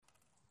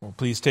Well,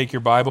 please take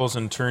your Bibles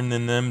and turn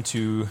in them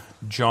to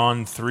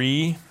John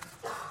 3,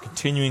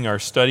 continuing our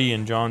study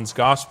in John's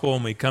Gospel,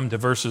 and we come to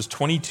verses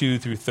 22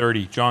 through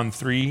 30. John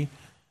 3,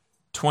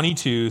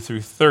 22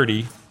 through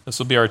 30. This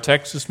will be our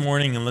text this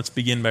morning, and let's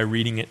begin by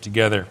reading it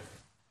together.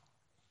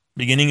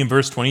 Beginning in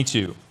verse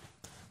 22.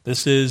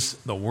 This is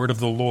the word of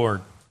the Lord.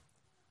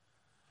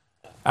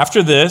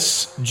 After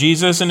this,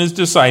 Jesus and his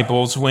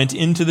disciples went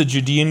into the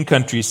Judean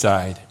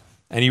countryside,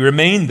 and he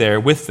remained there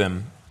with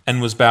them and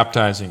was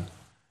baptizing.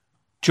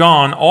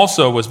 John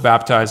also was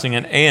baptizing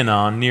at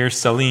Aenon near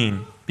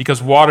Salim,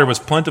 because water was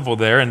plentiful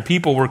there, and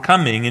people were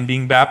coming and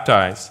being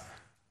baptized.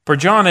 For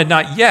John had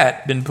not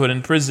yet been put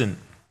in prison.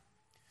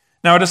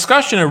 Now a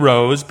discussion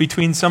arose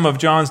between some of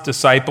John's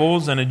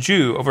disciples and a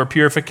Jew over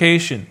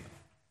purification.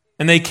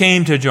 And they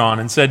came to John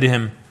and said to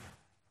him,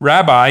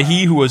 "Rabbi,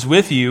 he who was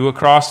with you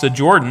across the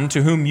Jordan,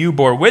 to whom you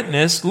bore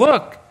witness,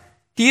 look,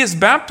 he is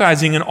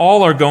baptizing, and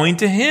all are going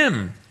to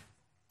him."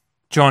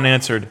 John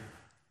answered,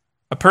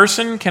 "A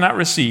person cannot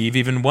receive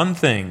even one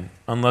thing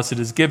unless it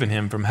is given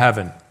him from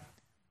heaven.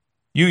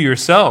 You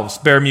yourselves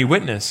bear me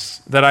witness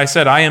that I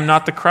said I am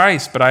not the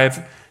Christ, but I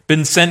have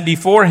been sent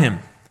before him.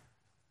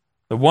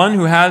 The one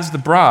who has the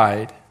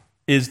bride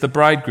is the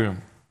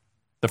bridegroom.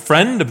 The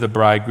friend of the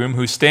bridegroom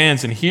who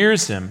stands and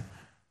hears him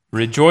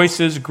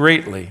rejoices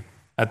greatly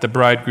at the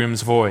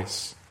bridegroom's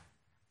voice.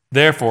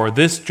 Therefore,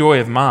 this joy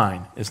of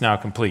mine is now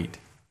complete.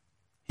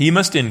 He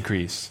must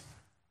increase,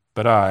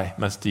 but I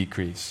must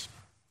decrease."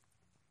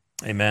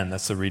 Amen.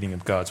 That's the reading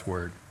of God's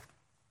word.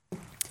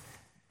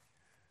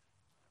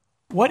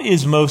 What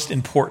is most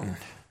important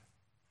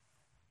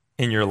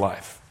in your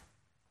life?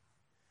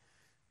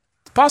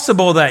 It's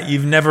possible that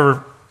you've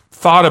never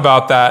thought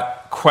about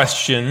that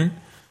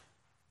question,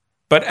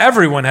 but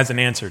everyone has an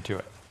answer to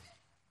it.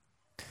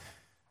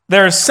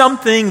 There is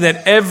something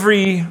that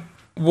every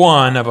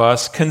one of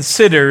us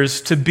considers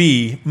to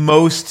be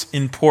most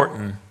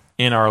important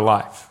in our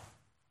life,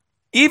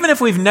 even if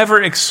we've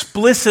never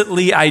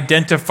explicitly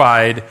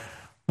identified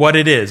what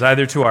it is,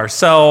 either to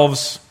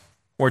ourselves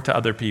or to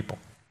other people.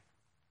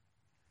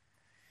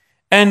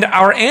 And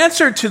our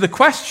answer to the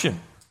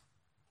question,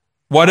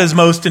 what is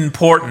most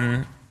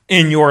important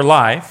in your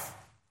life,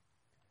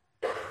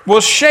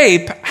 will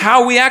shape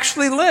how we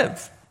actually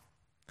live.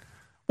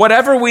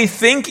 Whatever we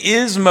think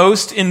is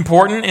most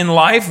important in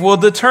life will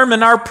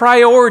determine our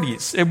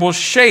priorities. It will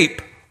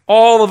shape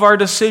all of our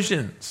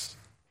decisions.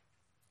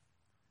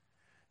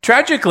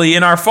 Tragically,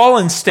 in our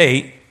fallen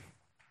state,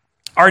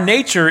 our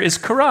nature is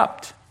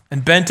corrupt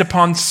and bent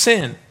upon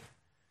sin.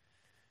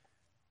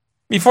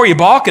 Before you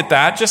balk at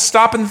that, just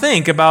stop and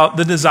think about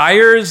the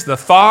desires, the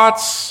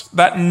thoughts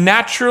that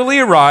naturally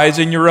arise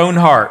in your own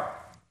heart.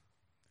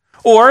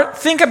 Or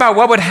think about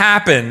what would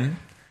happen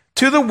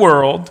to the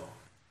world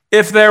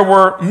if there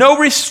were no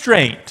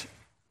restraint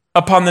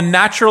upon the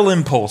natural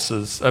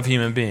impulses of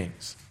human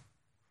beings.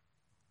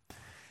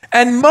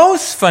 And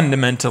most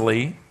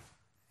fundamentally,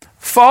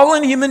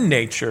 fallen human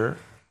nature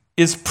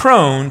is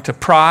prone to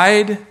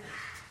pride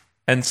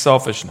and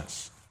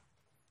selfishness.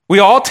 We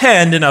all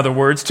tend, in other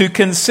words, to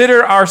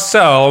consider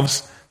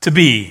ourselves to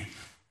be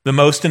the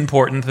most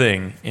important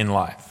thing in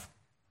life.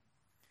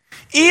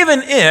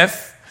 Even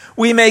if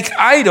we make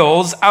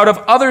idols out of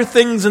other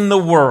things in the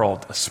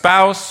world, a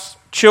spouse,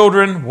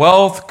 children,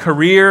 wealth,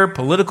 career,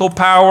 political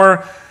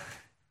power,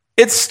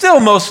 it's still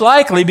most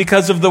likely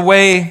because of the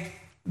way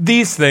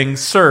these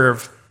things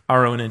serve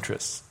our own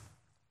interests.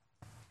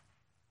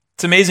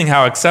 It's amazing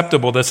how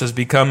acceptable this has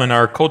become in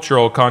our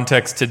cultural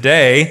context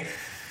today.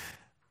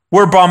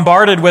 We're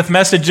bombarded with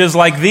messages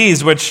like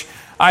these, which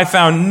I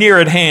found near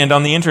at hand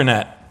on the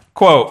internet.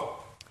 Quote,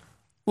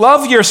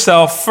 "Love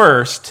yourself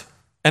first,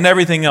 and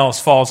everything else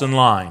falls in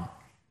line."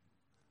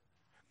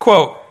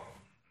 Quote,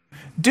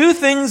 "Do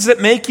things that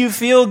make you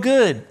feel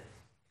good."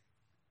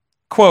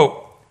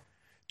 Quote,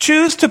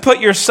 "Choose to put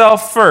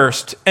yourself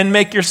first and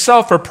make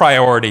yourself a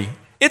priority.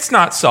 It's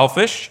not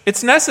selfish,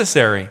 it's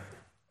necessary."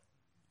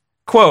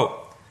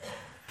 Quote,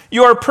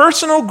 "Your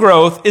personal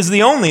growth is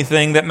the only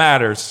thing that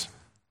matters.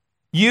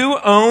 You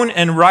own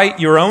and write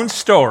your own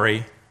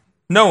story.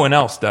 No one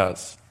else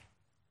does."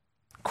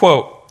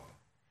 Quote,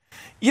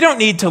 "You don't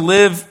need to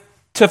live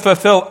to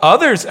fulfill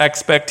others'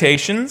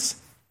 expectations.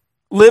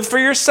 Live for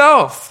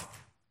yourself.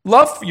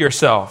 Love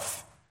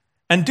yourself.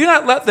 And do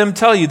not let them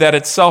tell you that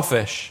it's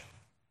selfish."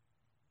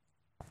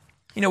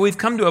 You know, we've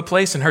come to a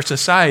place in our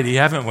society,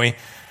 haven't we,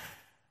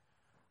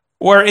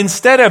 where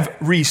instead of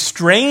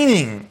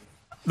restraining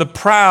the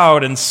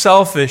proud and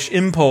selfish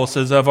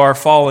impulses of our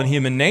fallen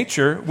human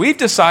nature, we've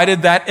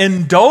decided that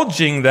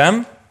indulging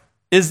them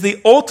is the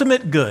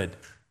ultimate good,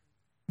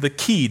 the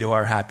key to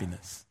our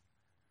happiness.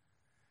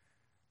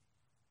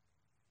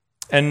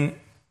 And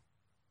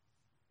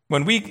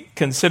when we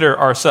consider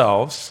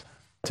ourselves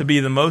to be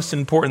the most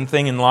important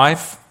thing in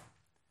life,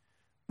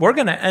 we're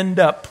going to end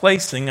up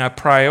placing a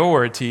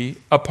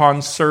priority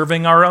upon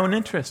serving our own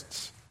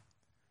interests.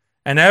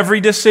 And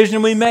every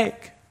decision we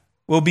make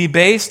will be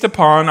based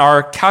upon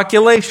our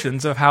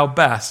calculations of how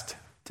best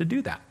to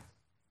do that.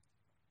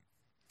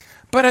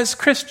 But as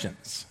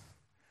Christians,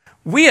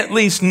 we at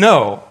least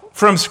know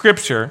from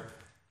Scripture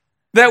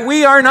that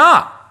we are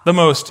not the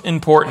most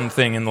important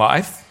thing in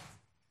life,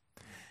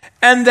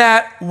 and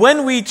that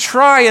when we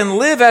try and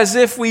live as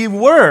if we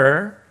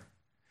were,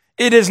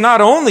 it is not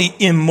only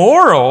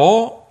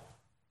immoral,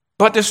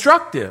 but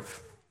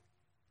destructive.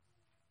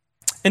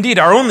 Indeed,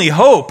 our only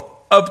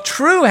hope of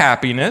true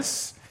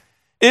happiness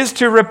is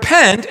to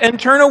repent and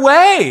turn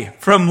away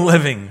from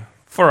living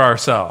for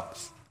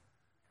ourselves.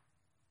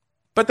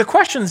 But the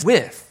question's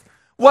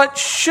what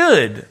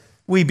should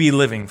we be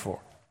living for?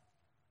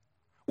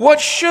 What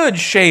should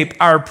shape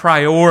our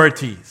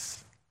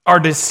priorities, our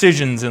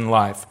decisions in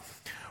life?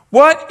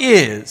 What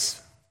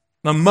is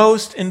the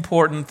most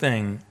important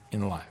thing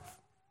in life?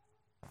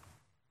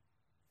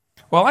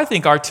 Well, I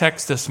think our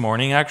text this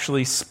morning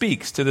actually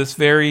speaks to this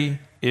very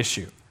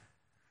issue.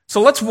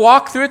 So let's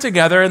walk through it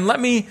together and let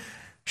me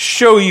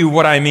show you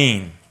what I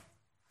mean.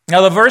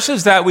 Now, the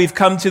verses that we've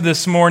come to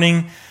this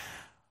morning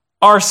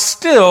are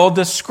still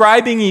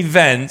describing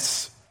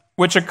events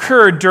which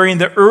occurred during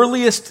the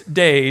earliest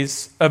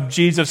days of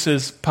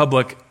Jesus'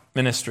 public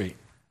ministry.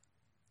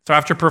 So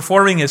after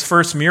performing his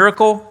first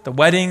miracle, the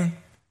wedding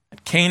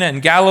at Cana in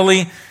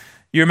Galilee,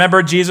 you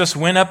remember Jesus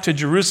went up to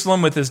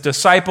Jerusalem with his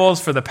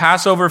disciples for the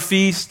Passover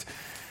feast,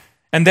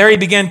 and there he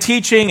began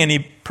teaching and he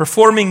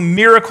performing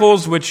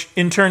miracles, which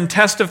in turn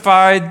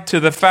testified to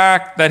the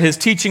fact that his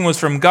teaching was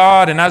from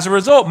God, and as a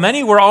result,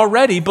 many were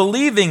already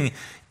believing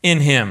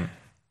in him,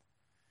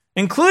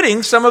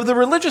 including some of the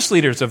religious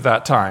leaders of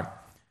that time.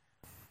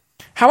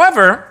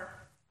 However,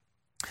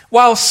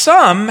 while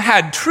some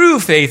had true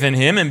faith in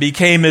him and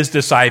became his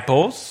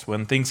disciples,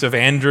 one thinks of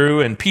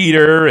Andrew and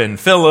Peter and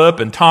Philip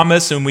and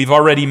Thomas, whom we've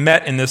already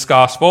met in this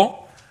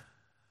gospel,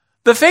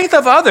 the faith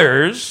of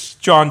others,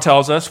 John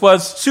tells us,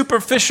 was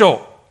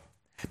superficial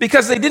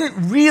because they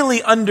didn't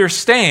really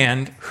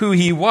understand who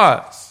he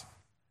was.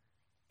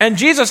 And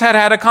Jesus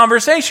had a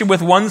conversation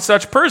with one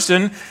such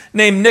person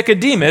named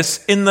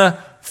Nicodemus in the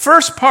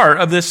first part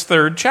of this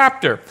third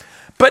chapter.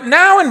 But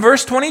now in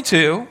verse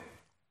 22,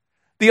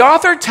 the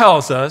author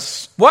tells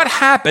us what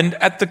happened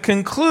at the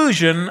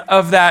conclusion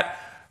of that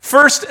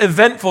first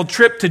eventful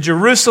trip to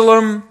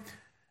Jerusalem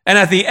and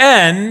at the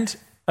end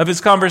of his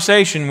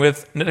conversation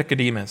with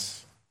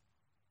Nicodemus.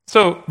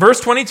 So, verse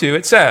 22,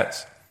 it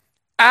says,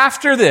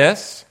 "After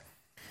this,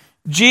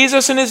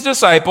 Jesus and his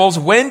disciples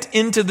went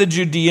into the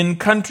Judean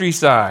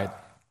countryside,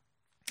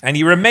 and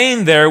he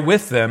remained there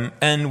with them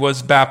and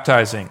was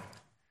baptizing."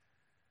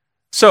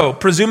 So,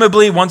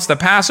 presumably, once the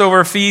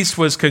Passover feast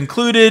was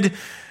concluded,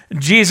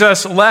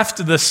 Jesus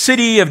left the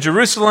city of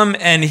Jerusalem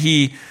and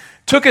he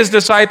took his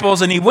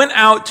disciples and he went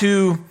out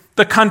to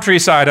the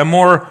countryside, a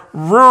more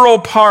rural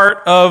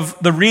part of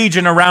the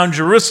region around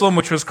Jerusalem,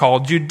 which was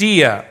called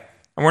Judea.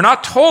 And we're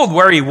not told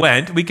where he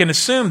went. We can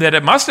assume that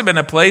it must have been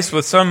a place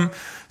with some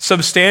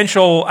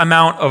substantial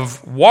amount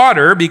of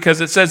water,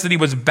 because it says that he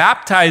was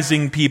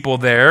baptizing people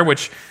there,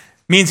 which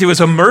means he was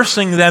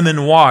immersing them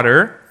in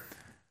water.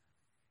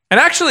 And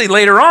actually,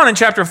 later on in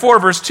chapter 4,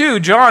 verse 2,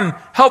 John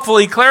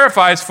helpfully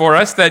clarifies for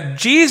us that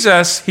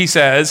Jesus, he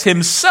says,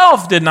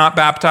 himself did not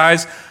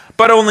baptize,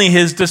 but only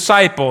his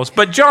disciples.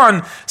 But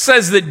John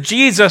says that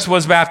Jesus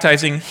was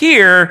baptizing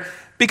here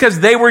because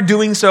they were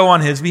doing so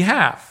on his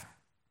behalf.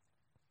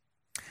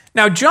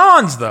 Now,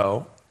 John's,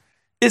 though,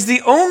 is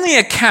the only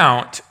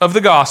account of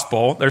the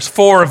gospel, there's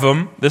 4 of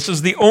them, this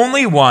is the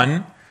only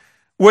one,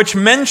 which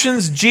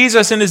mentions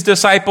Jesus and his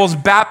disciples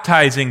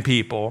baptizing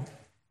people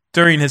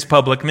during his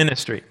public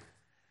ministry.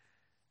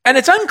 And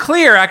it's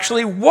unclear,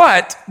 actually,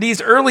 what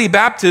these early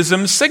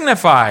baptisms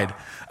signified.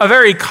 A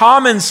very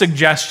common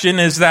suggestion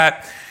is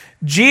that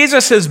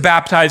Jesus'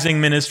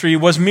 baptizing ministry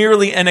was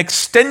merely an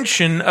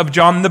extension of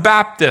John the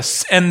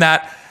Baptist's, and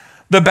that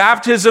the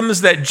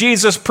baptisms that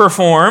Jesus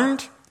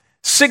performed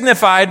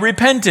signified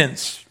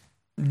repentance,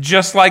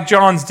 just like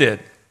John's did.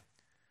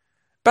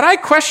 But I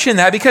question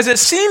that because it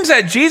seems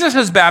that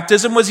Jesus'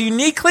 baptism was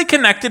uniquely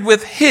connected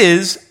with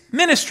his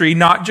ministry,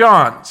 not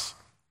John's.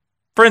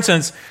 For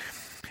instance,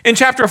 in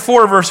chapter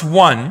 4, verse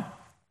 1,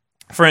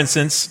 for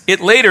instance, it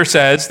later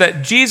says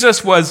that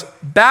Jesus was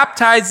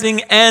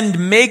baptizing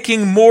and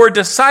making more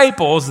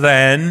disciples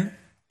than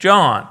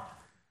John.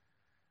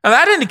 Now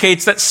that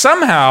indicates that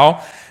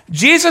somehow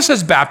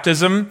Jesus'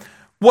 baptism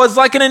was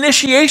like an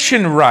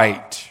initiation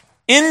rite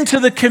into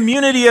the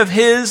community of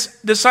his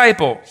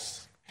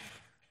disciples,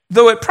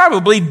 though it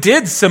probably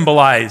did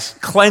symbolize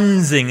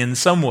cleansing in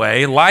some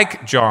way,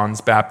 like John's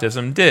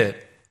baptism did.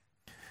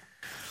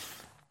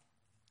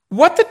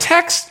 What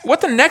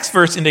the next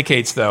verse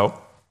indicates, though,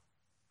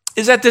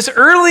 is that this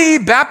early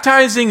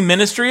baptizing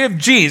ministry of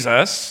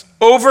Jesus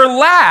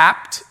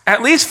overlapped,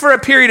 at least for a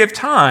period of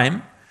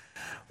time,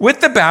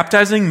 with the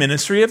baptizing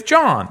ministry of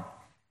John.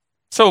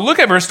 So look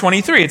at verse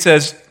 23. It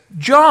says,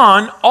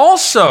 "John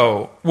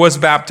also was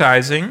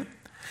baptizing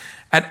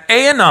at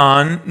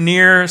Aenon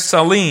near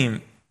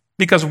Salim,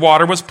 because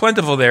water was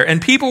plentiful there,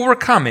 and people were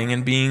coming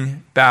and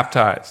being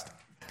baptized."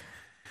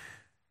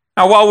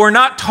 Now, while we're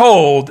not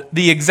told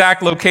the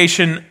exact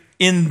location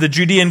in the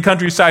Judean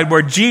countryside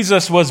where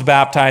Jesus was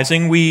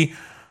baptizing, we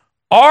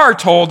are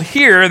told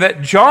here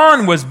that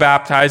John was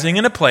baptizing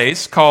in a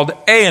place called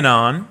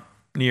Aenon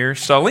near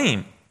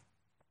Salim.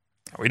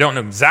 We don't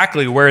know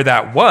exactly where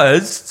that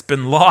was. It's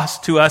been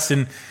lost to us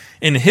in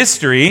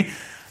history.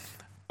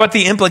 But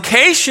the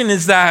implication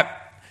is that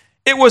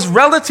it was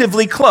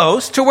relatively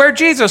close to where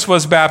Jesus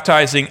was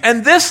baptizing.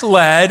 And this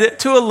led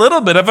to a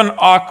little bit of an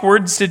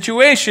awkward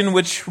situation,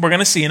 which we're going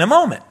to see in a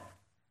moment.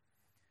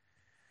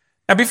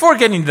 Now, before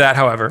getting to that,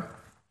 however,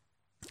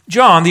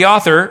 John, the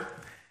author,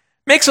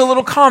 makes a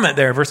little comment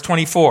there, verse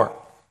 24.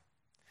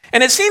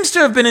 And it seems to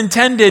have been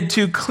intended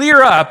to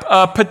clear up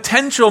a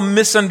potential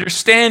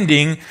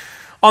misunderstanding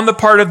on the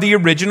part of the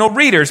original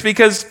readers,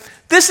 because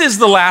this is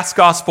the last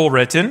gospel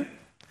written.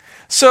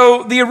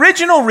 So the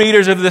original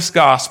readers of this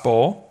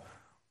gospel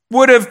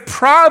would have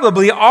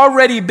probably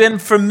already been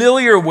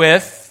familiar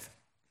with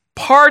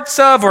parts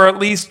of,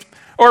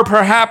 or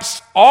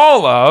perhaps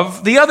all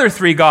of, the other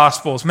three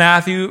gospels,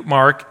 Matthew,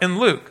 Mark, and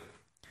Luke.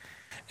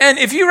 And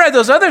if you read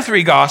those other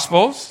three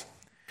gospels,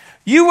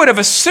 you would have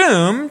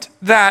assumed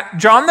that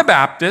John the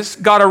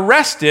Baptist got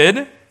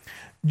arrested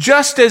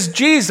just as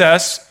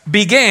Jesus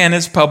began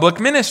his public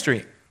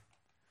ministry,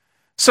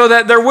 so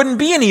that there wouldn't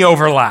be any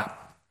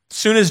overlap. As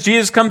soon as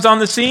Jesus comes on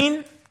the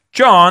scene,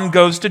 John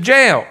goes to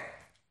jail.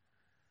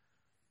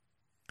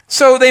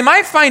 So they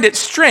might find it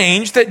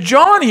strange that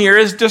John here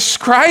is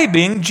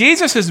describing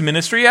Jesus'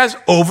 ministry as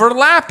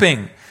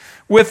overlapping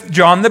with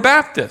John the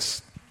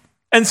Baptist.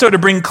 And so to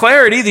bring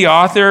clarity, the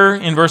author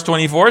in verse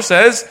 24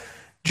 says,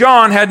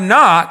 John had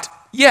not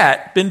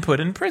yet been put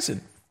in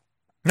prison.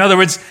 In other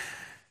words,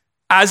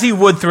 as he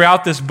would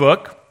throughout this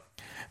book,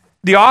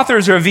 the author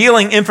is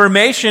revealing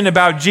information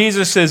about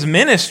Jesus'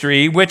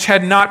 ministry which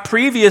had not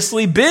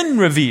previously been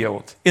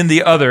revealed in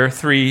the other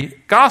three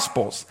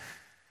Gospels.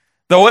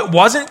 Though it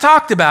wasn't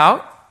talked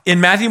about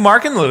in Matthew,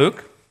 Mark, and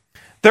Luke,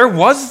 there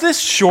was this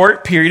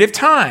short period of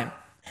time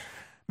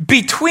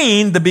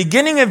between the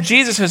beginning of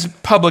Jesus'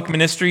 public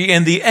ministry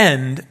and the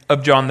end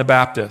of John the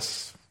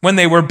Baptist, when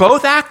they were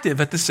both active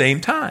at the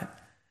same time.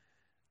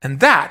 And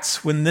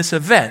that's when this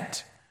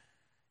event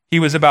he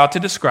was about to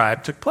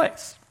describe took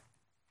place.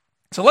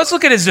 So let's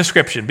look at his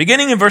description,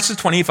 beginning in verses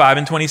 25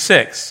 and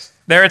 26.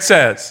 There it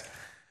says,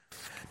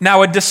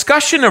 "Now a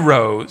discussion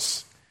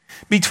arose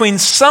between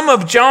some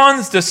of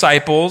John's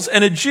disciples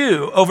and a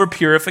Jew over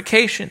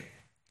purification.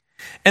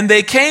 And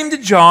they came to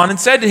John and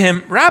said to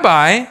him,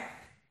 'Rabbi,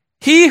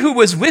 he who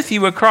was with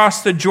you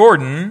across the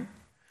Jordan,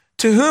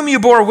 to whom you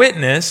bore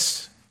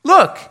witness,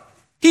 look,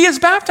 he is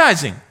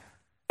baptizing,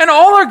 and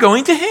all are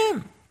going to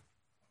him.'"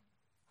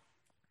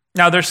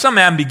 Now, there's some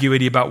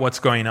ambiguity about what's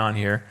going on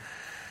here.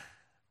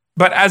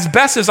 But as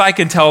best as I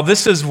can tell,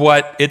 this is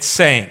what it's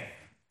saying.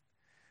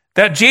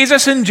 That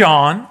Jesus and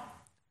John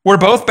were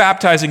both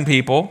baptizing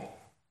people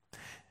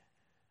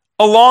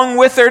along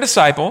with their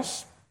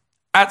disciples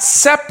at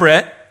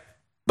separate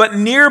but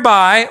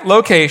nearby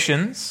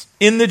locations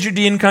in the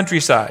Judean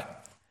countryside.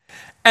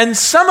 And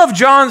some of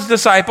John's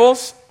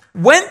disciples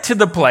went to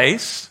the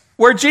place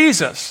where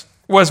Jesus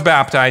was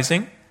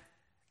baptizing,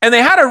 and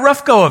they had a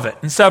rough go of it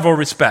in several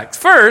respects.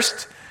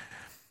 First,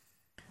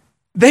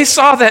 they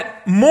saw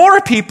that more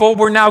people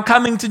were now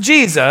coming to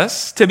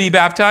Jesus to be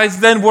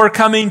baptized than were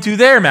coming to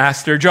their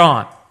master,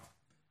 John.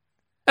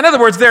 In other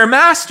words, their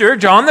master,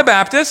 John the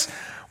Baptist,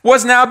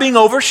 was now being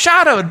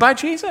overshadowed by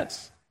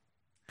Jesus.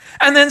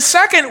 And then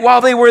second,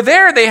 while they were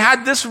there, they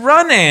had this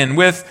run-in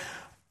with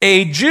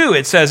a Jew,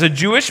 it says, a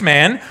Jewish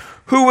man,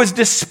 who was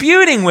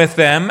disputing with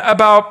them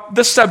about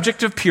the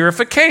subject of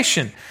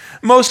purification.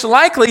 Most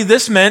likely,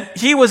 this meant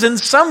he was in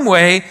some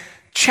way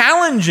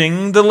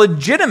challenging the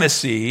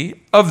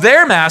legitimacy of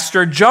their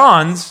master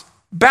John's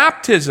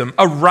baptism,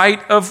 a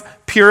rite of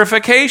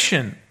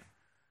purification.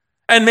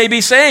 And maybe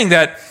saying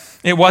that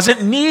it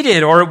wasn't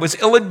needed or it was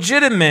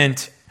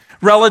illegitimate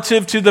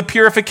relative to the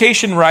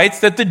purification rites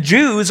that the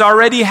Jews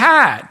already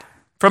had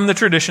from the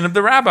tradition of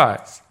the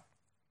rabbis.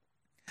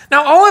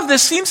 Now, all of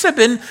this seems to have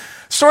been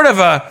sort of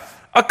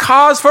a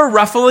cause for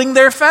ruffling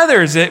their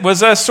feathers. It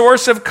was a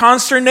source of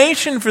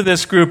consternation for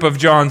this group of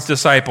John's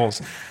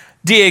disciples.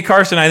 D.A.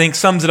 Carson, I think,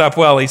 sums it up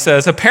well. He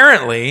says,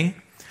 apparently,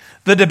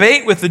 the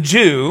debate with the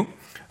Jew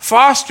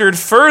fostered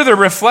further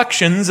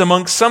reflections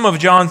amongst some of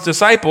John's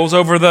disciples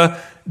over the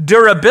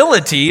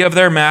durability of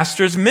their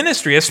master's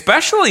ministry,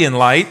 especially in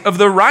light of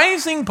the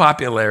rising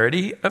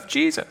popularity of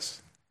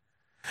Jesus.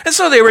 And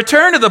so they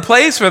return to the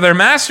place where their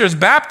master is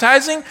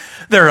baptizing.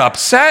 They're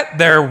upset.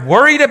 They're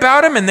worried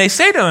about him. And they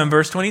say to him,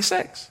 verse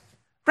 26,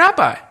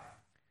 "Rabbi,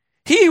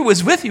 he who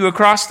was with you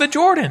across the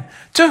Jordan,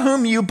 to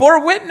whom you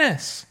bore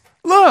witness,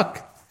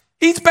 look,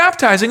 he's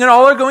baptizing and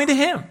all are going to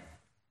him."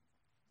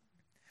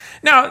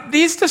 Now,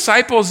 these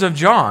disciples of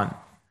John,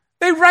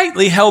 they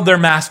rightly held their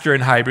master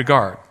in high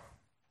regard.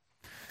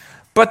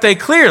 But they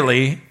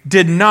clearly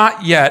did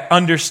not yet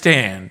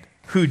understand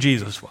who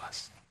Jesus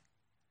was.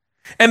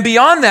 And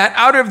beyond that,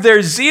 out of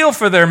their zeal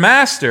for their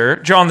master,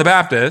 John the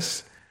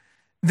Baptist,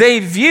 they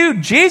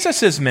viewed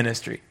Jesus'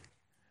 ministry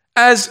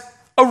as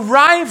a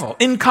rival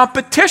in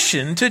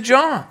competition to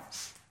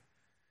John's.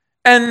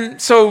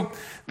 And so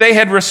They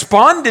had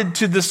responded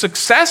to the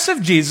success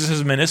of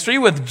Jesus' ministry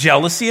with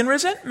jealousy and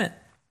resentment.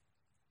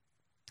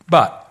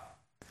 But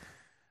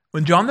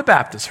when John the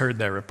Baptist heard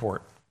their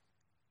report,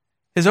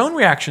 his own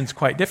reaction is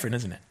quite different,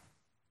 isn't it?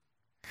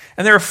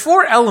 And there are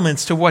 4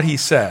 elements to what he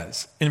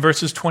says in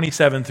verses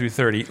 27 through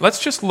 30. Let's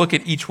just look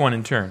at each one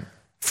in turn.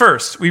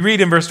 First, we read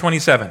in verse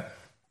 27,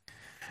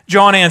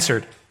 John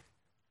answered,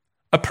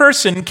 "A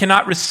person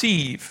cannot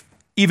receive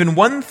even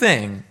one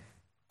thing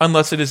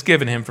unless it is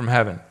given him from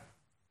heaven."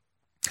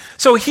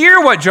 So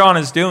here what John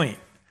is doing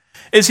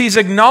is he's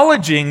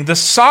acknowledging the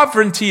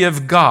sovereignty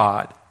of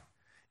God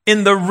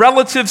in the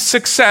relative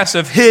success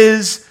of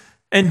his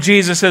and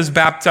Jesus'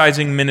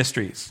 baptizing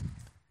ministries.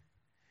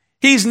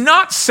 He's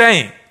not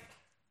saying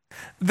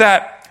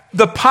that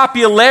the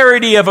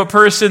popularity of a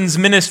person's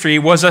ministry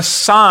was a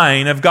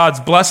sign of God's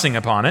blessing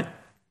upon it,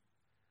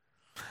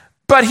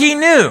 but he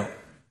knew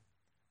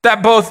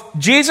that both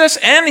Jesus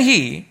and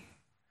he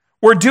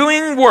were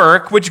doing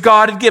work which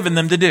God had given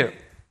them to do.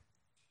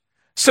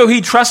 So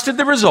he trusted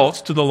the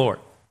results to the Lord.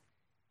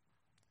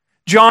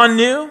 John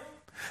knew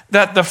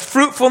that the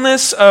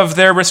fruitfulness of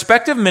their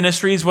respective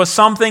ministries was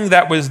something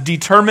that was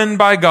determined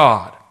by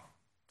God,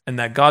 and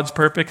that God's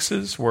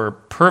purposes were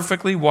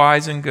perfectly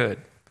wise and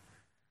good.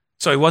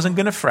 So he wasn't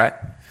going to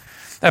fret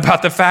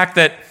about the fact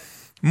that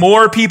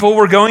more people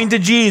were going to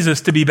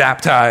Jesus to be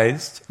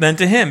baptized than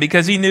to him,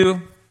 because he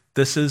knew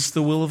this is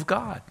the will of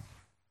God.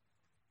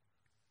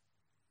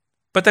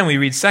 But then we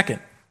read second.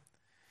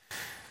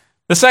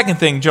 The second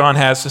thing John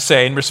has to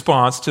say in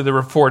response to the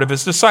report of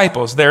his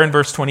disciples, there in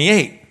verse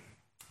 28.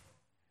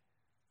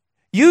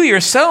 "You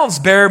yourselves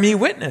bear me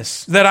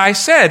witness that I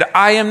said,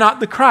 I am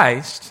not the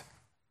Christ,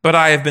 but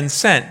I have been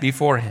sent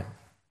before him."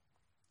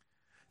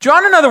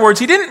 John, in other words,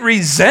 he didn't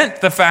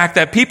resent the fact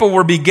that people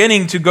were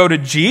beginning to go to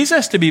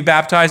Jesus to be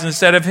baptized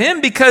instead of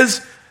him,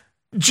 because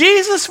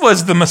Jesus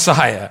was the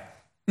Messiah,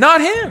 not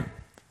him.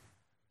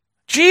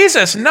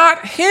 Jesus,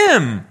 not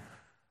him,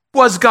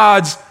 was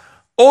God's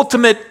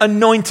ultimate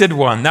anointed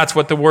one. That's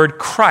what the word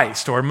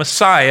Christ or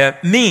Messiah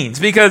means,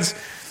 because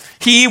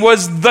he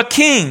was the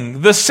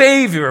King, the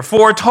Savior,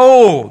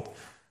 foretold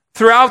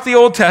throughout the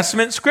Old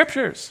Testament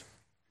scriptures.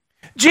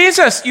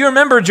 Jesus, you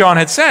remember John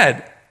had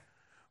said,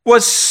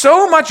 was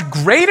so much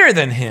greater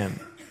than him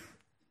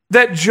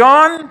that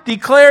John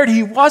declared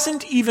he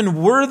wasn't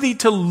even worthy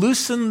to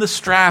loosen the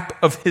strap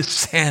of his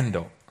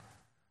sandal.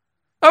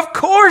 Of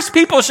course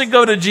people should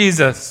go to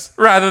Jesus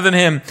rather than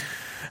him.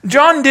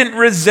 John didn't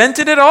resent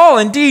it at all.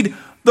 Indeed,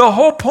 the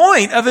whole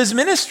point of his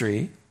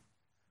ministry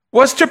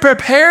was to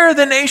prepare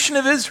the nation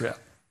of Israel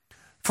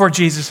for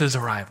Jesus'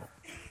 arrival.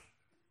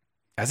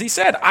 As he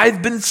said,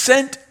 I've been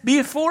sent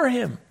before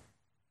him.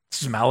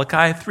 This is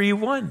Malachi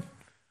 3:1.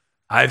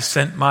 I've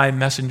sent my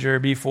messenger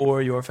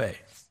before your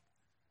face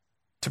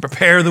to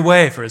prepare the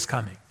way for his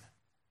coming.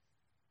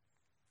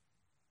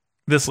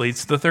 This leads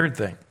to the third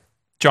thing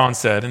John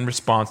said in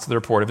response to the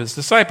report of his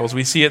disciples.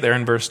 We see it there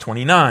in verse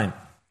 29.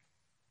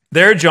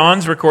 There,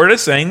 John's recorded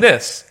as saying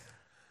this: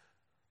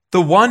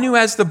 "The one who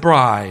has the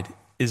bride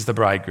is the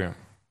bridegroom.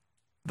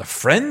 The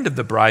friend of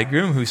the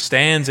bridegroom who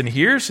stands and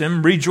hears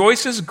him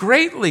rejoices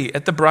greatly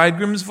at the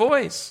bridegroom's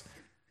voice.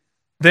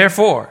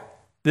 Therefore,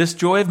 this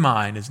joy of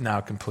mine is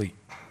now complete."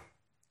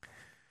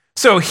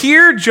 So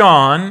here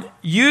John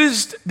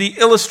used the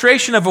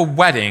illustration of a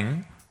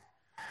wedding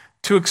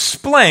to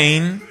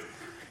explain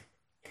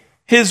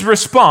his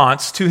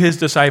response to his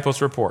disciples'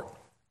 report.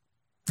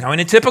 Now,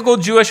 in a typical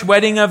Jewish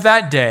wedding of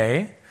that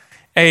day,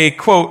 a,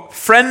 quote,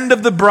 friend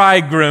of the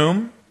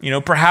bridegroom,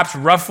 perhaps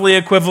roughly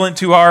equivalent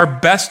to our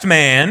best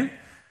man,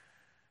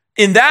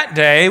 in that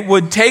day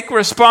would take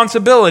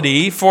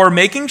responsibility for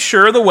making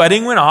sure the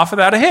wedding went off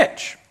without a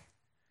hitch.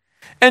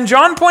 And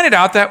John pointed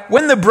out that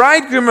when the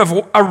bridegroom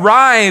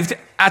arrived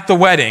at the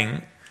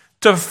wedding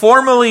to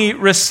formally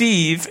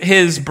receive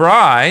his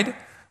bride,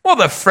 well,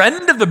 the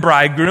friend of the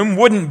bridegroom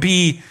wouldn't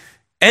be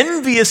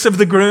envious of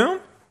the groom.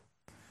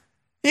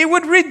 He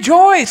would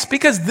rejoice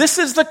because this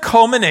is the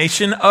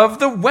culmination of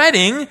the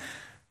wedding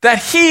that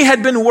he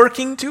had been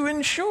working to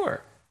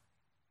ensure.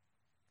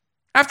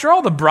 After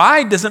all, the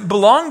bride doesn't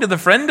belong to the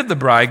friend of the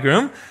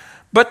bridegroom,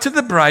 but to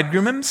the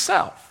bridegroom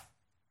himself.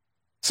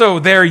 So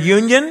their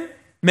union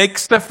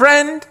makes the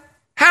friend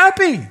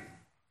happy,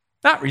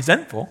 not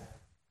resentful.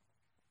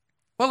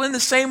 Well, in the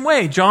same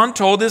way, John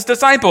told his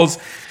disciples,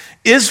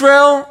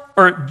 Israel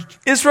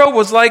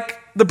was like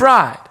the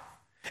bride,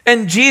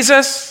 and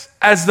Jesus,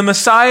 as the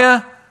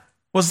Messiah,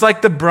 was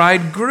like the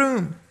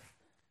bridegroom.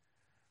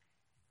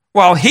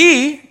 While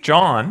he,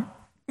 John,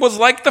 was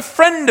like the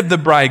friend of the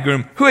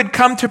bridegroom who had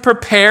come to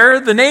prepare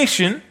the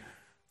nation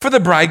for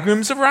the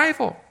bridegroom's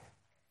arrival.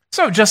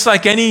 So just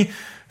like any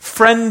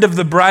friend of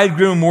the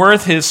bridegroom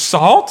worth his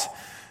salt,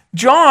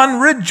 John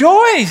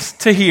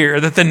rejoiced to hear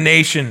that the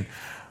nation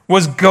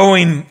was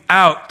going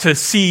out to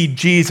see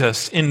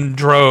Jesus in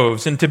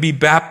droves and to be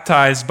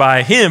baptized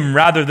by him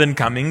rather than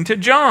coming to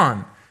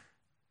John.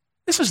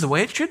 This is the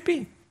way it should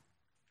be.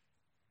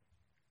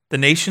 The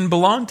nation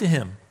belonged to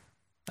him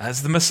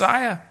as the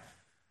Messiah.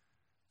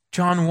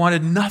 John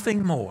wanted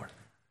nothing more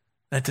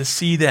than to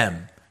see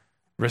them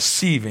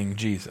receiving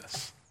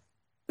Jesus.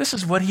 This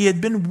is what he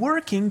had been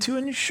working to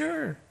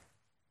ensure.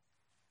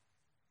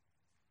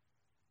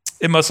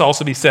 It must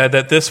also be said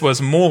that this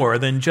was more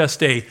than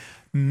just a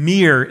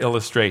mere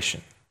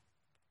illustration.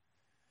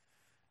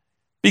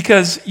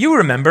 Because you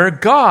remember,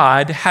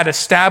 God had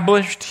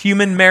established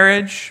human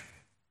marriage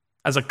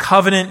as a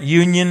covenant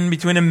union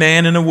between a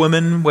man and a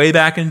woman way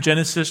back in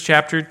Genesis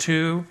chapter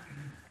 2.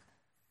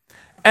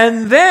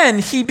 And then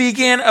he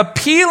began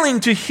appealing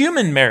to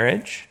human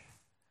marriage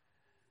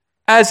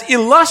as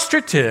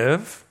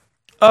illustrative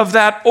of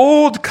that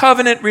old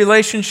covenant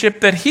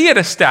relationship that he had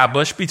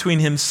established between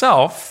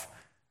himself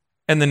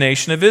and the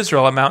nation of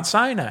Israel at Mount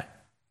Sinai.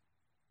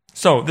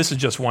 So this is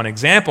just one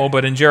example,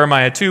 but in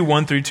Jeremiah 2,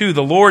 1-2,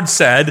 the Lord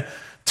said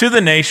to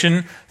the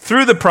nation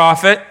through the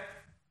prophet,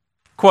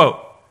 quote,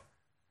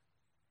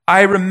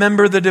 I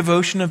remember the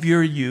devotion of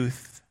your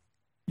youth,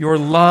 your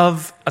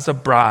love as a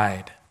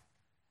bride,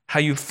 how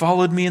you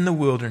followed me in the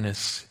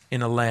wilderness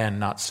in a land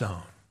not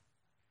sown.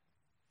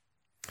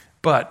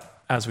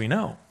 But, as we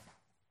know,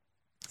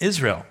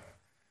 Israel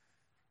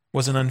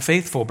was an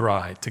unfaithful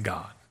bride to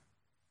God.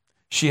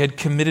 She had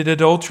committed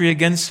adultery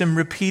against him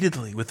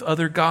repeatedly with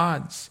other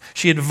gods.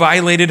 She had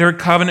violated her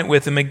covenant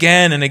with him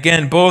again and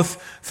again,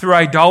 both through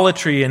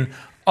idolatry and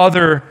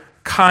other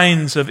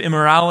kinds of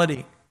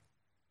immorality.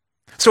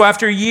 So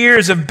after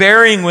years of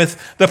bearing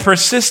with the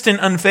persistent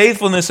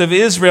unfaithfulness of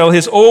Israel,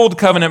 his old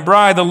covenant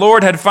bride, the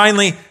Lord had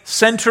finally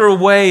sent her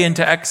away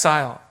into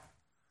exile.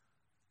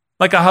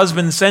 Like a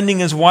husband sending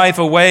his wife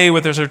away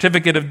with a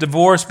certificate of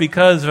divorce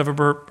because of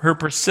her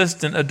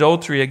persistent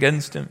adultery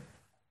against him.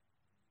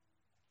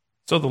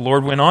 So the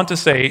Lord went on to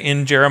say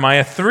in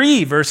Jeremiah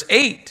 3, verse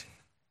 8,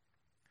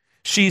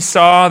 she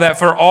saw that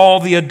for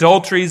all the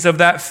adulteries of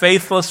that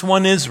faithless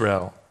one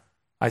Israel,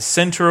 I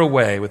sent her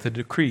away with a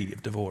decree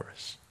of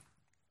divorce.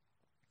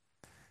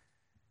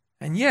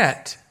 And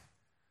yet,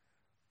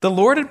 the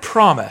Lord had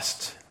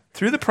promised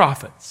through the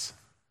prophets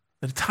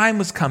that a time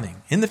was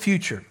coming in the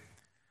future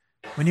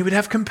when he would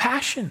have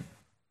compassion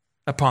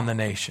upon the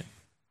nation.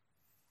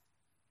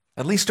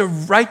 At least a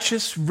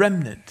righteous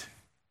remnant.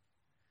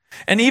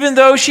 And even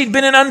though she'd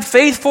been an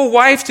unfaithful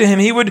wife to him,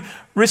 he would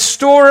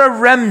restore a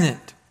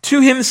remnant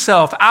to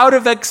himself out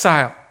of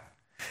exile.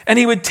 And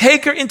he would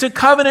take her into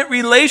covenant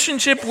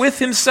relationship with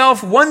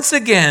himself once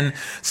again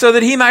so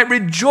that he might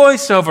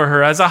rejoice over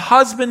her as a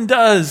husband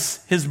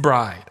does his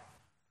bride.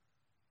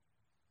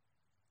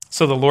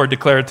 So the Lord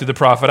declared through the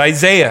prophet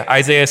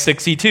Isaiah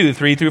 62,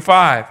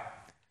 3-5,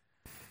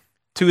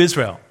 to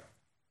Israel,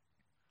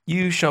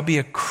 you shall be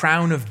a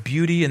crown of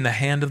beauty in the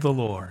hand of the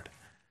Lord,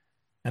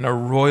 and a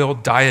royal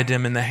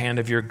diadem in the hand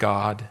of your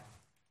God.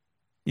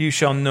 You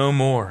shall no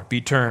more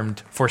be termed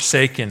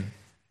forsaken,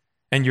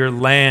 and your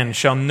land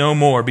shall no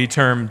more be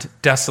termed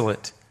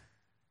desolate.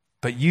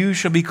 But you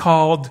shall be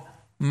called,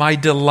 my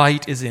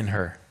delight is in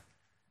her,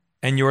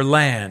 and your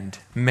land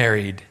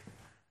married.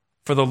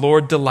 For the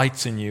Lord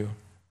delights in you,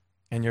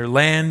 and your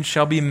land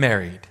shall be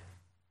married.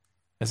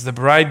 As the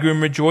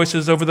bridegroom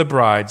rejoices over the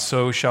bride,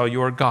 so shall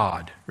your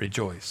God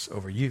rejoice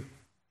over you.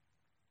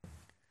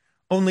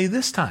 Only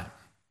this time,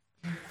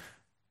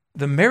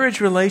 the marriage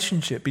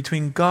relationship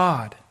between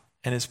God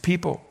and his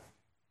people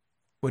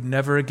would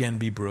never again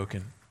be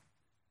broken,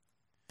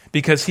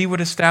 because he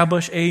would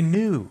establish a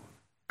new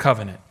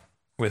covenant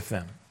with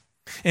them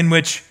in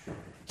which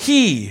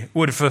he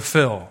would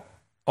fulfill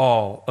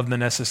all of the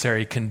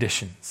necessary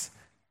conditions.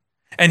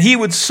 And he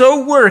would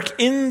so work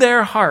in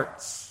their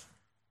hearts,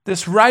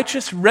 this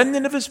righteous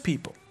remnant of his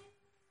people,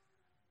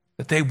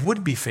 that they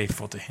would be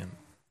faithful to him.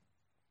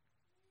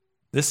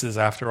 This is,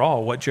 after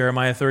all, what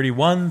Jeremiah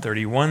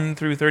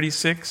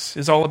 31:31-36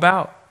 is all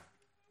about.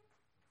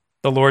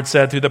 The Lord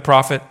said through the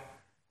prophet,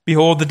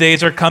 behold, the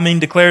days are coming,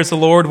 declares the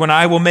Lord, when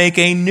I will make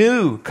a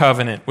new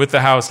covenant with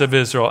the house of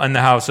Israel and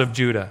the house of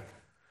Judah.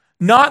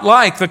 Not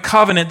like the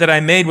covenant that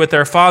I made with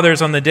their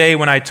fathers on the day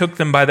when I took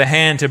them by the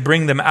hand to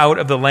bring them out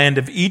of the land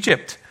of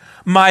Egypt.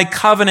 My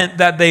covenant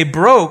that they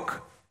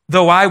broke,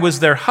 though I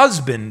was their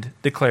husband,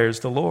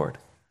 declares the Lord.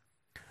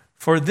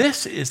 For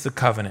this is the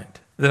covenant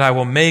that I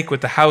will make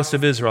with the house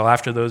of Israel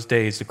after those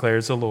days,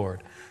 declares the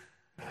Lord.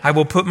 I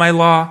will put my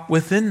law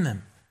within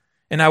them,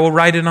 and I will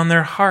write it on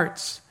their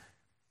hearts.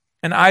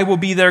 And I will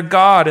be their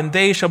God, and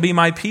they shall be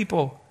my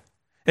people.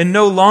 And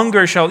no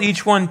longer shall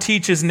each one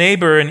teach his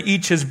neighbor and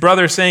each his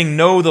brother, saying,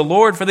 know the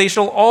Lord, for they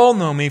shall all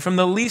know me, from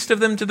the least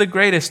of them to the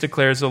greatest,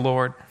 declares the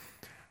Lord.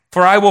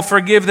 For I will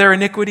forgive their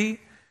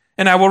iniquity,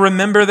 and I will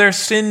remember their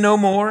sin no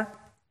more.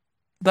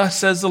 Thus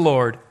says the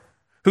Lord,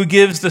 who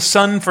gives the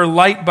sun for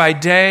light by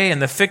day,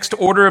 and the fixed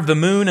order of the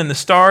moon and the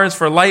stars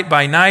for light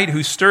by night,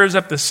 who stirs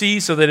up the sea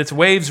so that its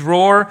waves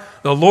roar.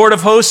 The Lord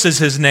of hosts is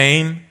his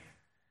name.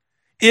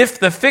 If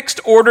the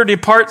fixed order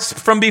departs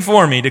from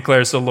before me,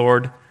 declares the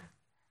Lord,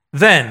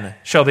 then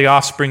shall the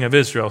offspring of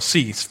Israel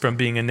cease from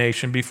being a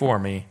nation before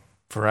me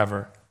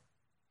forever.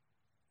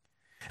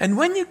 And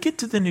when you get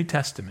to the New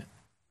Testament,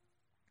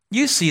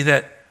 you see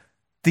that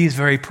these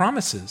very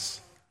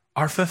promises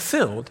are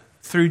fulfilled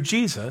through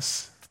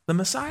Jesus, the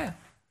Messiah.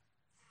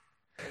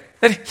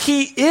 that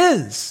he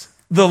is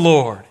the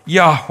Lord,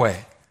 Yahweh,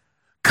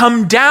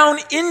 come down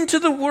into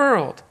the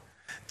world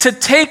to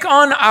take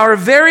on our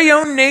very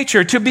own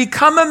nature, to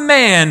become a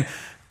man,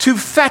 to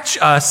fetch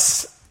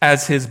us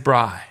as his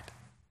bride.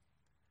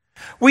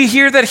 We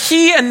hear that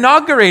he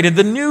inaugurated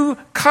the new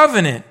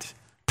covenant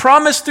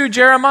promised through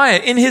Jeremiah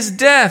in his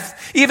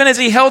death, even as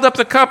he held up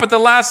the cup at the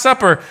Last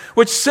Supper,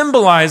 which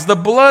symbolized the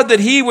blood that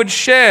he would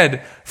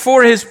shed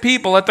for his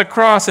people at the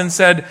cross, and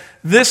said,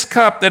 "This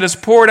cup that is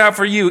poured out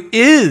for you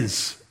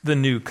is the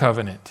new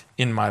covenant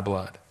in my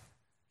blood."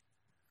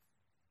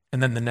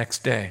 And then the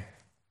next day,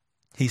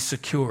 he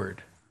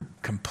secured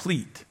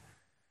complete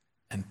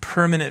and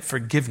permanent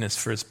forgiveness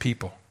for his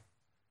people.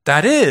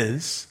 That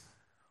is,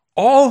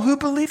 all who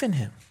believe in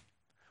him.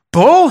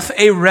 Both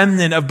a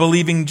remnant of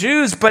believing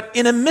Jews, but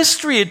in a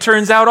mystery, it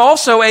turns out,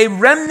 also a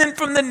remnant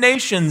from the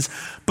nations,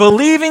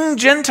 believing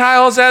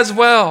Gentiles as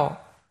well,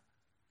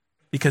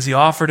 because he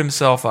offered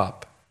himself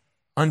up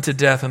unto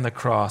death on the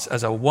cross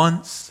as a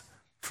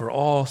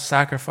once-for-all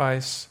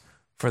sacrifice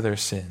for their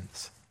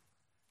sins.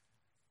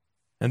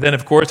 And then,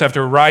 of course,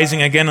 after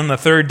rising again on the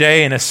third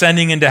day and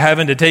ascending into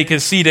heaven to take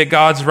his seat at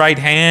God's right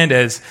hand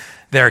as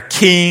their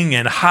king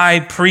and high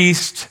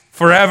priest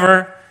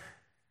forever,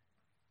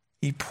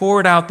 he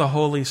poured out the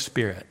Holy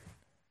Spirit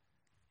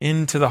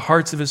into the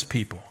hearts of his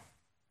people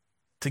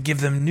to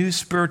give them new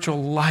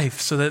spiritual life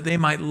so that they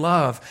might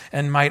love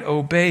and might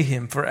obey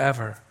him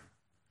forever.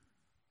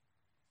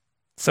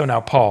 So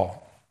now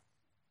Paul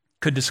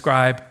could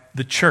describe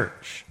the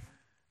church,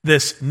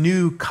 this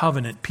new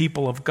covenant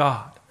people of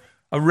God,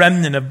 a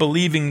remnant of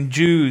believing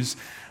Jews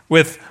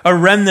with a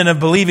remnant of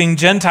believing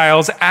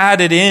Gentiles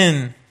added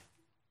in.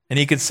 And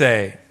he could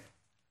say,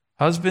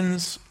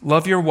 "Husbands,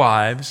 love your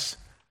wives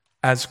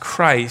as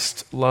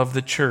Christ loved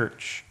the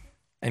church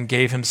and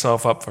gave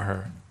himself up for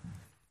her,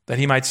 that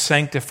he might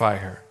sanctify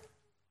her,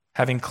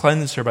 having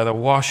cleansed her by the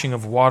washing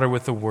of water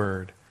with the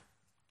word,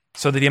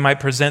 so that he might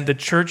present the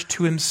church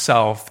to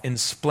himself in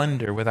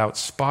splendor, without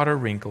spot or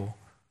wrinkle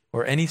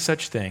or any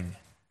such thing,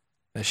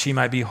 that she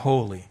might be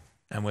holy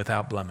and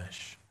without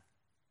blemish."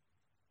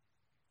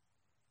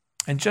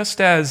 And just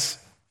as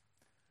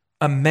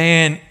a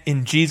man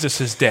in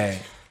Jesus'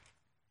 day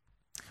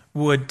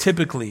would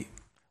typically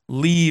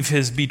leave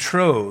his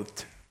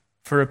betrothed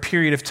for a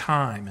period of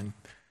time and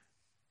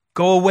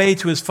go away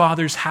to his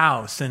father's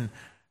house and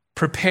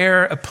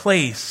prepare a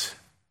place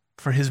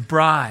for his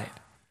bride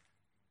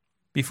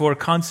before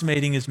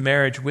consummating his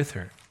marriage with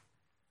her,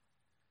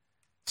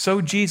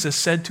 so Jesus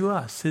said to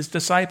us, his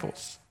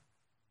disciples.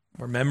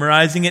 We're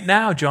memorizing it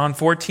now, John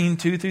 14,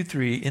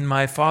 2-3, "In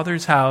my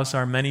Father's house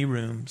are many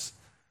rooms.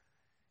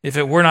 If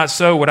it were not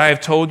so, would I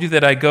have told you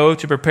that I go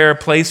to prepare a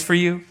place for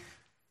you?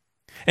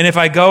 And if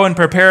I go and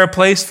prepare a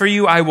place for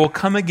you, I will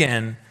come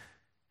again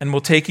and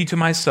will take you to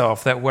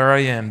myself, that where I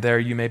am, there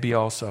you may be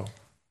also."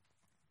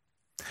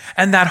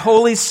 And that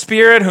Holy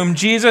Spirit whom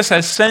Jesus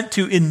has sent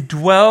to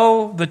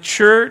indwell the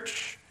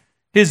church,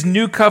 his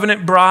new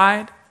covenant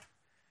bride,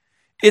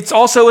 it's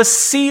also a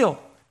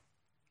seal.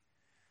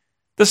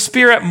 The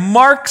Spirit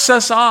marks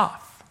us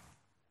off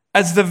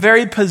as the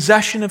very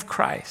possession of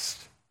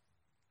Christ,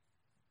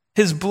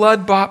 his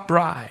blood-bought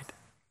bride.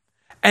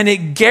 And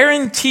it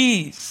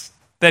guarantees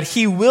that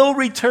he will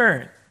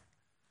return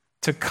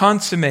to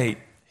consummate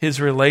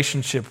his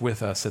relationship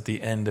with us at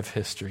the end of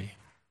history.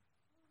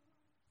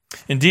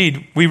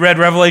 Indeed, we read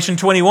Revelation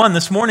 21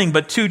 this morning,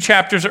 but 2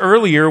 chapters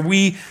earlier,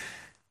 we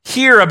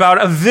hear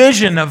about a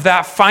vision of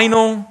that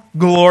final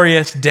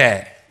glorious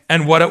day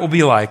and what it will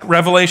be like.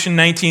 Revelation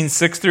 19,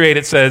 6-8,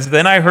 it says,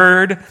 "Then I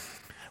heard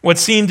what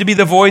seemed to be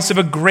the voice of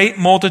a great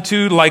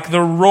multitude, like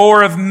the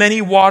roar of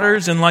many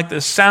waters and like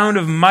the sound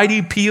of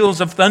mighty peals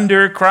of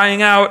thunder,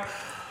 crying out,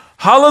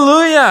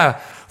 'Hallelujah!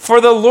 For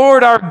the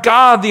Lord our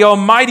God, the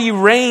Almighty,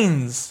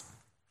 reigns.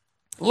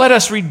 Let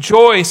us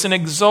rejoice and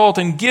exult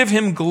and give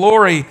him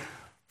glory,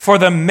 for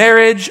the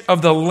marriage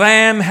of the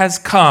Lamb has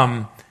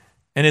come,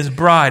 and his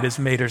bride has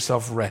made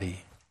herself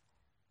ready.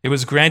 It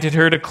was granted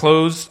her to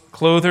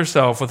clothe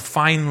herself with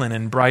fine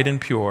linen, bright and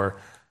pure,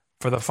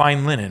 for the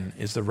fine linen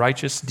is the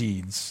righteous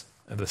deeds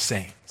of the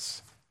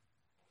saints.'"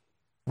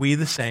 We,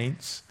 the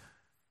saints,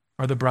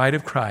 are the bride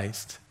of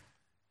Christ,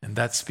 and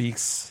that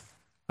speaks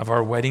of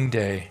our wedding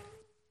day.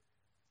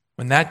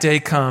 When that day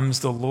comes,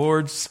 the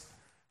Lord's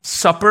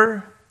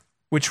Supper,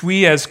 which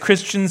we as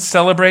Christians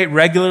celebrate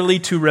regularly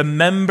to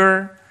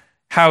remember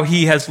how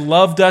he has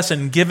loved us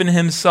and given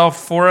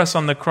himself for us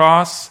on the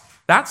cross,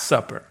 that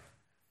supper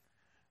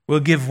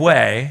will give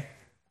way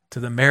to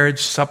the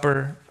marriage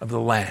supper of the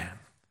Lamb,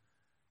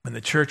 when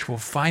the church will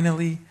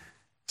finally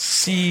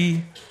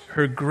see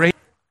her grace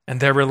and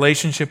their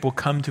relationship will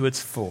come to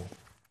its full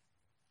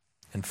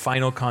and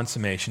final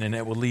consummation, and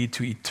it will lead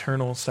to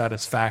eternal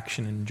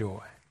satisfaction and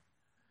joy.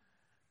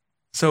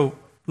 So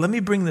let me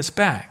bring this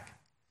back.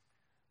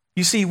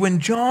 You see, when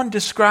John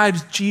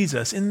describes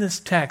Jesus in this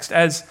text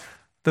as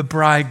the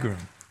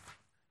bridegroom,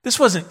 this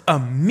wasn't a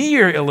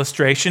mere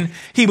illustration.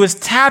 He was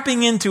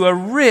tapping into a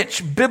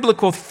rich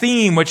biblical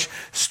theme which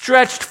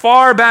stretched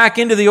far back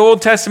into the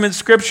Old Testament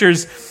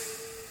scriptures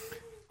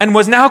and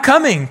was now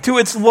coming to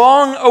its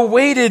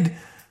long-awaited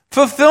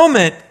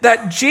fulfillment,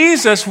 that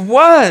Jesus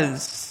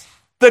was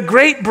the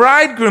great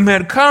bridegroom who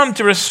had come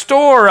to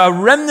restore a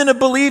remnant of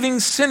believing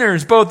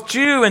sinners, both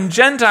Jew and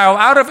Gentile,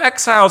 out of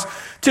exiles,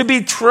 to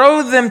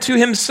betroth them to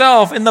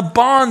himself in the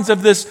bonds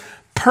of this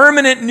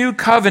permanent new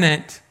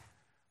covenant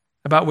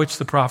about which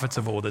the prophets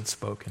of old had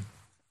spoken.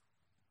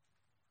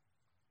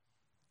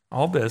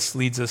 All this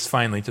leads us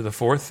finally to the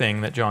fourth thing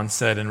that John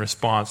said in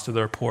response to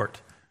the report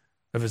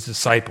of his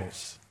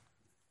disciples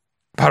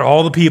about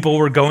all the people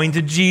were going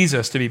to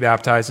Jesus to be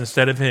baptized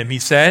instead of him. He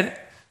said,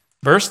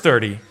 verse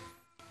 30,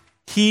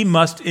 "He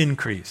must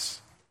increase,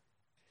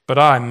 but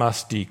I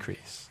must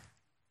decrease."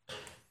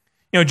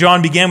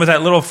 John began with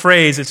that little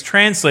phrase. It's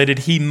translated,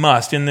 "he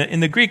must." In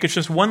the Greek, it's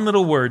just one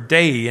little word,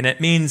 dei, and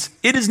it means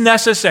it is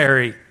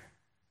necessary.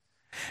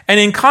 And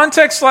in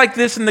contexts like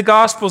this in the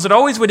Gospels, it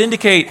always would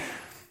indicate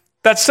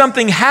that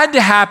something had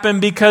to happen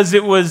because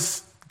it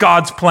was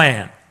God's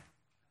plan.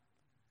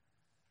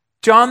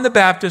 John the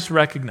Baptist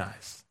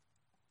recognized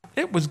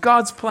it was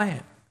God's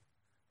plan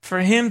for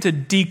him to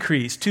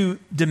decrease, to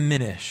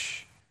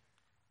diminish,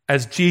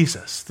 as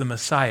Jesus, the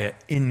Messiah,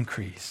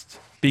 increased,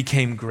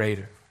 became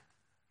greater.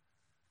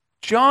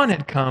 John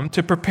had come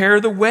to prepare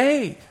the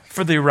way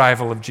for the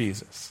arrival of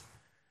Jesus.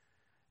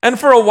 And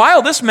for a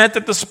while, this meant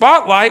that the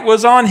spotlight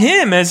was on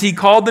him as he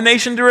called the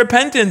nation to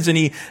repentance and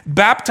he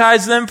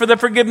baptized them for the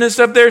forgiveness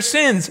of their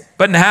sins.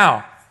 But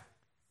now,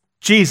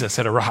 Jesus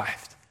had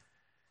arrived.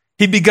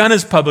 He'd begun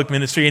his public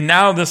ministry, and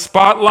now the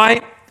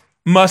spotlight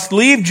must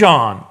leave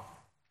John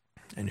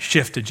and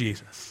shift to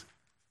Jesus.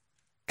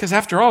 Because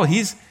after all,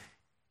 he's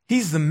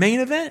the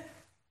main event,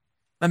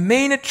 the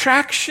main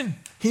attraction.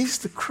 He's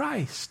the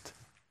Christ.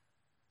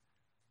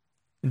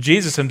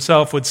 Jesus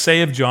himself would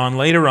say of John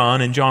later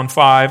on in John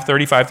 5,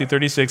 35 through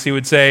 36, he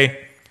would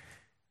say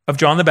of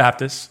John the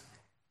Baptist,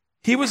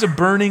 "He was a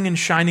burning and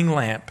shining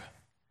lamp,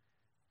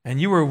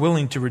 and you were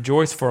willing to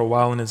rejoice for a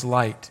while in his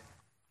light.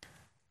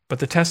 But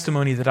the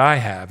testimony that I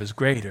have is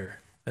greater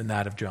than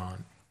that of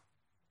John."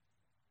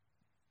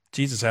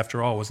 Jesus,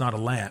 after all, was not a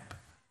lamp,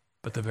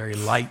 but the very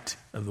light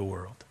of the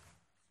world.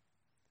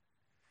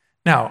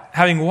 Now,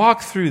 having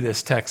walked through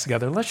this text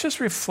together, let's just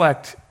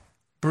reflect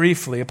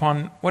briefly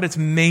upon what its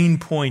main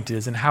point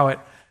is and how it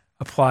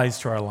applies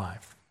to our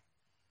life.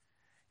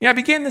 I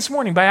began this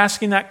morning by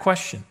asking that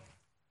question.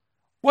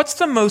 What's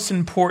the most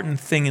important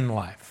thing in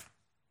life?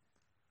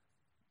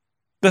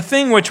 The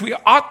thing which we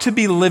ought to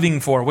be living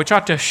for, which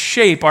ought to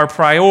shape our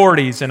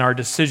priorities and our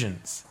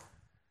decisions.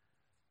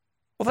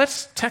 Well,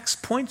 that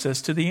text points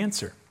us to the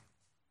answer.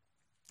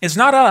 It's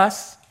not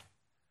us,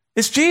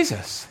 it's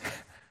Jesus.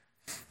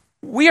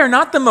 We are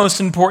not the most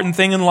important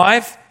thing in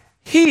life.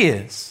 He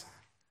is.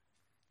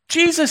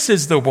 Jesus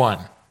is the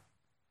one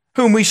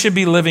whom we should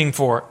be living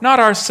for, not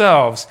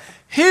ourselves.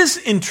 His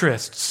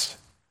interests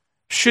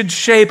should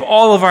shape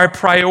all of our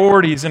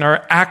priorities and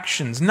our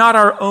actions, not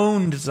our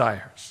own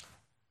desires.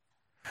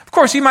 Of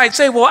course, you might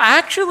say, well,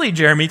 actually,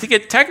 Jeremy, to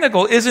get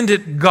technical, isn't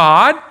it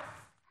God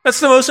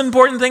that's the most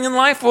important thing in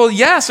life? Well,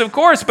 yes, of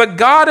course, but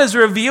God has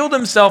revealed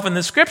himself in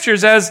the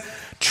scriptures as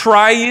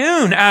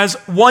triune, as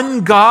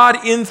one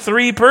God in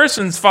three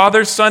persons,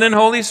 Father, Son, and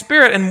Holy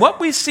Spirit. And what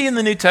we see in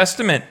the New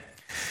Testament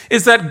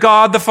is that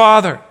God the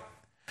Father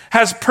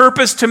has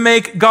purposed to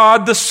make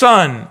God the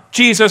Son,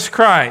 Jesus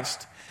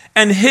Christ,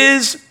 and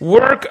his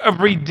work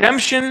of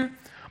redemption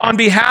on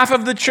behalf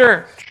of the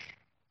church,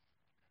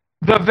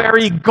 the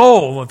very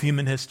goal of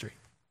human history.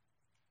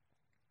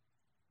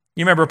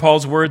 You remember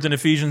Paul's words in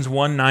Ephesians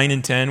 1, 9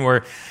 and 10,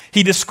 where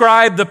he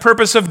described the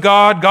purpose of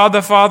God, God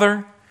the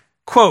Father,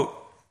 quote,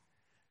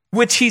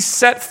 "which he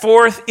set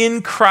forth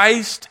in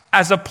Christ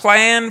as a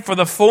plan for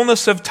the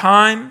fullness of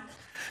time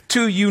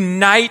to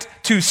unite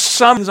to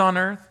some things on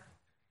earth."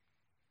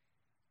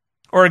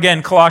 Or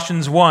again,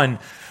 Colossians 1,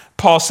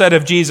 Paul said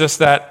of Jesus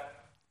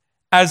that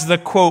as the,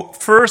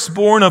 quote,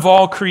 "firstborn of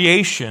all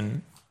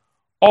creation,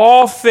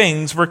 all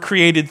things were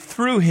created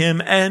through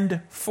him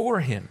and for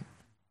him.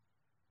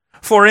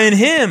 For in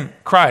him,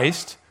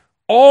 Christ,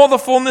 all the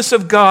fullness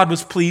of God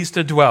was pleased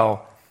to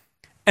dwell,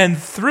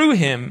 and through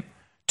him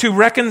to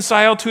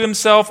reconcile to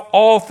himself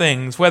all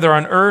things, whether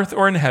on earth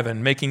or in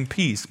heaven, making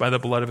peace by the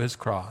blood of his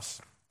cross."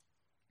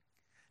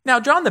 Now,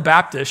 John the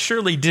Baptist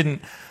surely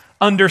didn't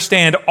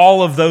understand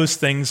all of those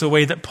things the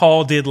way that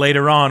Paul did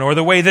later on, or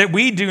the way that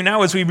we do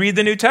now as we read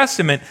the New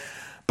Testament.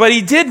 But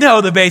he did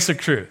know the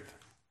basic truth,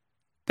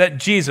 that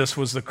Jesus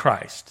was the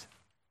Christ.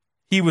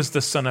 He was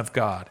the Son of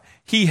God.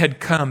 He had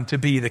come to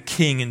be the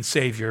King and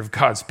Savior of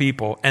God's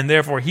people, and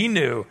therefore he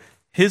knew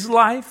his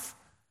life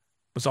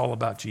was all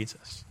about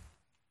Jesus.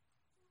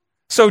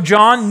 So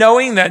John,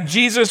 knowing that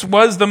Jesus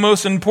was the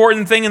most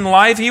important thing in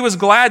life, he was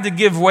glad to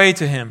give way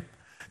to him,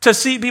 to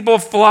see people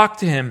flock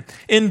to him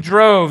in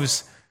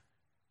droves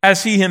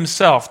as he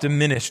himself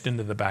diminished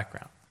into the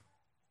background.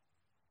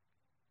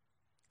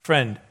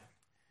 Friend,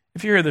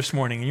 if you're here this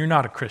morning and you're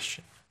not a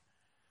Christian,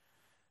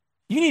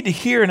 you need to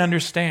hear and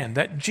understand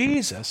that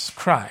Jesus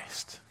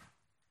Christ,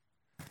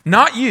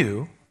 not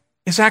you,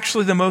 is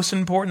actually the most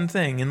important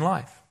thing in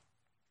life.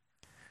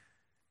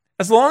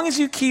 As long as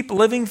you keep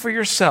living for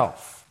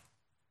yourself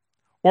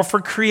or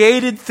for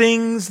created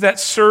things that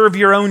serve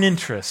your own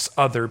interests,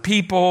 other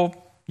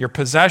people, your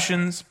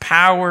possessions,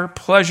 power,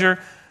 pleasure,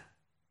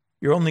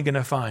 you're only going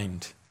to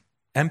find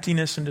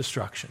emptiness and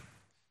destruction.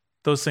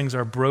 Those things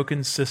are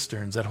broken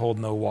cisterns that hold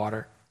no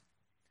water.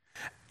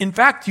 In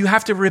fact, you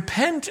have to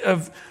repent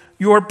of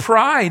your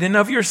pride and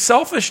of your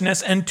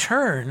selfishness and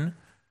turn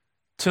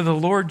to the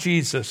Lord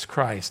Jesus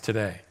Christ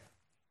today.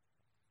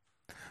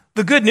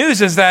 The good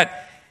news is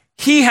that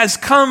he has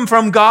come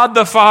from God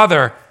the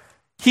Father.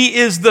 He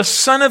is the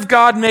Son of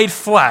God made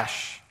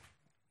flesh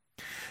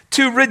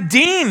to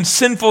redeem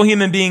sinful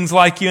human beings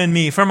like you and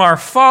me from our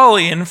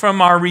folly and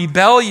from our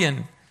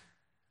rebellion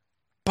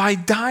by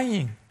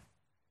dying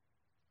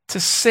to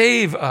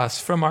save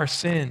us from our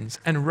sins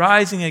and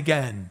rising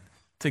again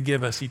to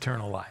give us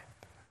eternal life.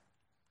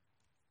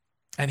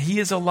 And he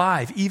is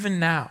alive even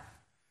now,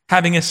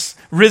 having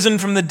risen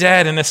from the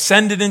dead and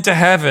ascended into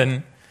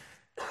heaven,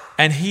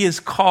 and he is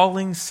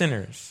calling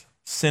sinners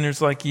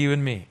like you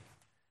and me,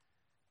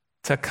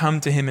 to come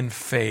to him in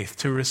faith,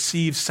 to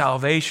receive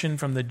salvation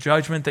from the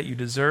judgment that you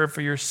deserve for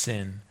your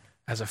sin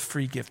as a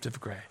free gift of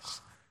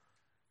grace.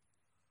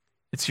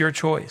 It's your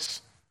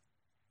choice.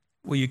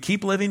 Will you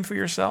keep living for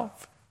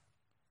yourself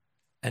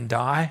and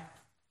die?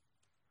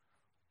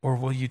 Or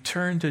will you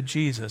turn to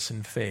Jesus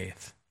in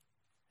faith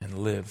and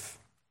live?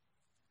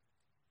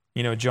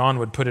 You know, John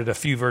would put it a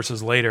few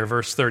verses later,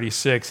 verse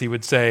 36, he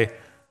would say,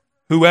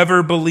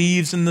 "Whoever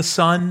believes in the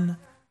Son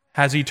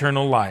has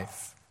eternal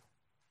life.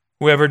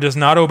 Whoever does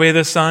not obey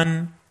the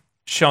Son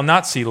shall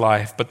not see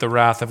life, but the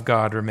wrath of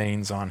God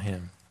remains on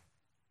him."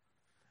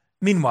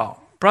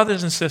 Meanwhile,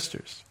 brothers and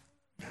sisters,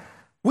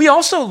 we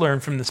also learn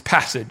from this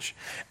passage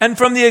and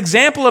from the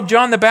example of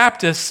John the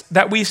Baptist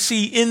that we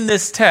see in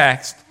this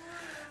text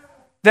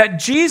that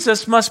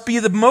Jesus must be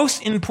the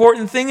most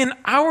important thing in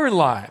our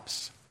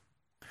lives,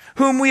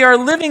 whom we are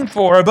living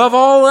for above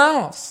all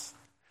else,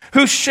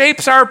 who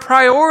shapes our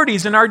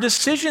priorities and our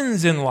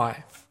decisions in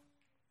life.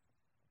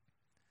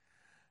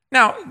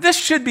 Now, this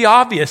should be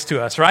obvious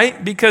to us,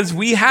 right? Because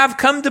we have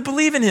come to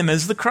believe in him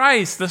as the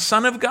Christ, the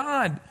Son of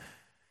God.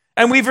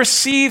 And we've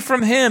received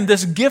from him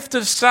this gift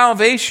of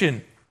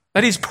salvation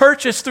that he's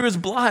purchased through his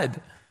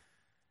blood.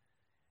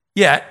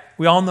 Yet,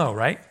 we all know,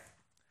 right?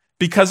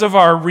 Because of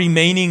our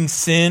remaining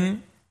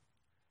sin,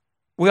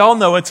 we all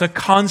know it's a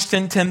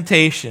constant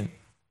temptation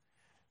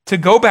to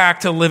go back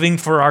to living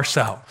for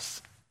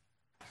ourselves,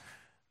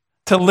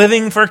 to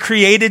living for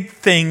created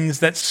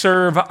things that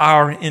serve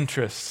our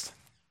interests,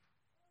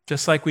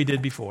 just like we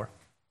did before.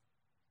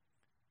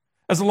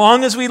 As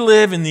long as we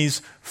live in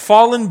these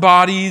fallen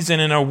bodies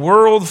and in a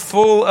world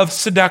full of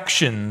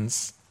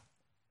seductions,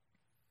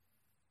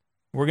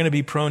 we're going to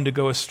be prone to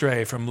go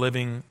astray from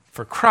living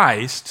for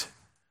Christ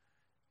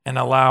and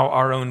allow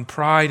our own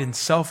pride and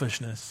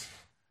selfishness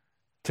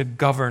to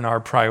govern our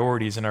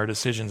priorities and our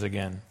decisions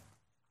again.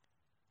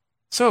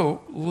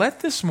 So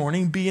let this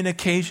morning be an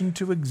occasion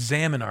to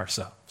examine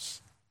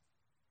ourselves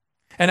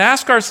and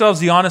ask ourselves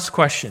the honest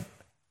question: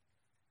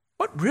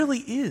 what really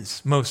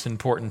is most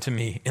important to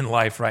me in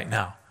life right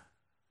now?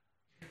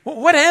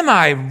 What am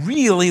I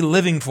really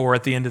living for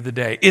at the end of the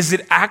day? Is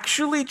it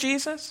actually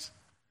Jesus?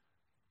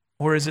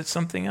 Or is it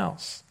something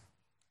else?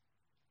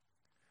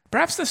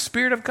 Perhaps the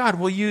Spirit of God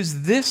will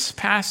use this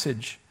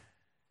passage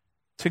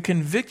to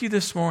convict you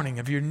this morning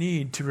of your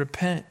need to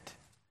repent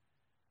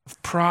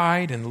of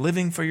pride and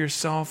living for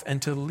yourself,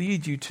 and to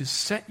lead you to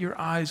set your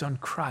eyes on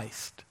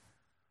Christ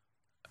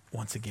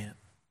once again.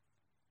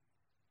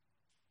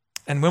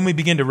 And when we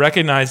begin to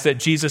recognize that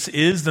Jesus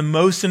is the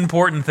most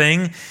important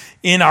thing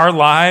in our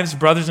lives,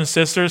 brothers and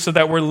sisters, so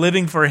that we're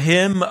living for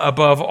him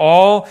above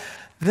all,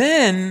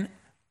 then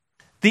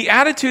the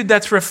attitude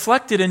that's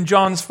reflected in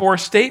John's 4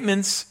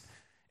 statements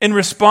in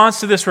response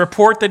to this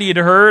report that he had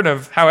heard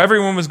of how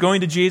everyone was going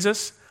to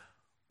Jesus,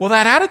 well,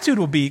 that attitude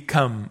will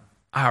become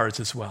ours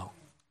as well.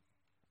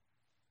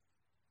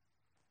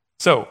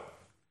 So,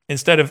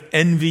 instead of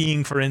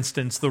envying, for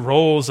instance, the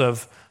roles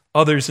of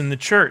others in the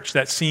church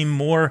that seem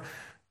more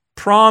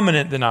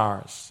prominent than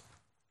ours,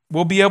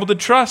 we'll be able to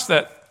trust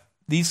that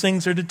these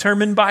things are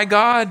determined by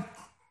God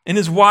in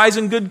his wise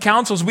and good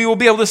counsels. We will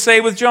be able to say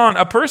with John,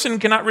 a person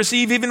cannot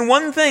receive even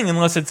one thing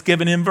unless it's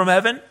given him from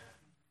heaven.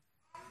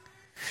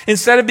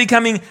 Instead of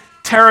becoming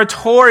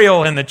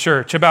territorial in the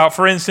church about,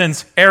 for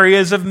instance,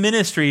 areas of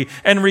ministry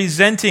and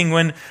resenting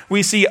when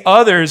we see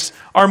others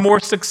are more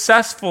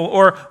successful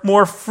or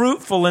more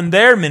fruitful in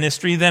their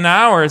ministry than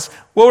ours,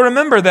 we'll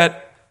remember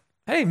that,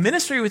 hey,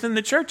 ministry within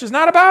the church is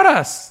not about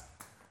us.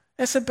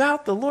 It's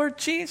about the Lord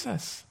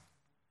Jesus.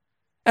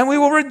 And we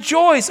will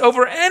rejoice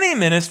over any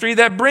ministry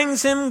that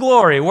brings him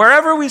glory,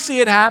 wherever we see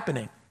it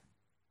happening.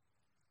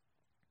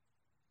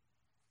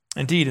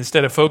 Indeed,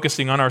 instead of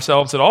focusing on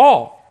ourselves at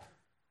all,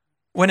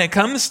 when it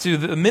comes to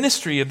the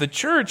ministry of the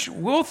church,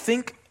 we'll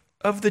think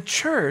of the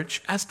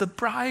church as the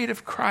bride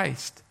of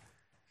Christ.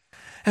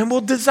 And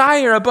we'll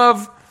desire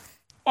above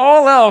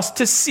all else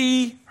to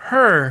see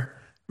her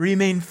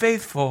remain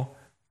faithful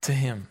to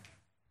him,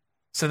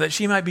 so that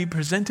she might be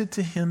presented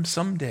to him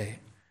someday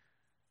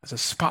as a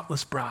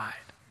spotless bride.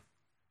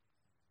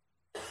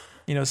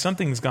 You know,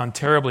 something's gone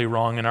terribly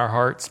wrong in our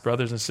hearts,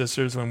 brothers and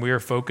sisters, when we are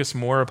focused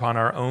more upon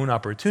our own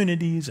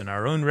opportunities and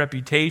our own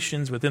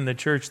reputations within the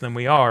church than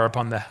we are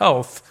upon the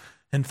health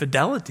and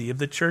fidelity of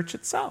the church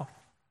itself.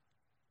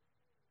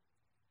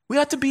 We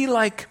ought to be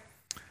like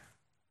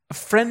a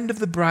friend of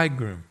the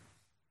bridegroom,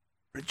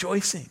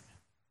 rejoicing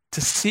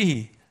to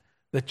see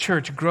the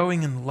church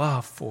growing in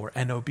love for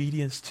and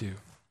obedience to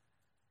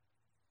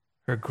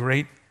her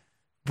great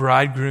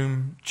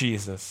bridegroom,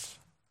 Jesus,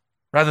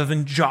 rather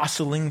than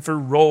jostling for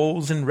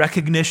roles and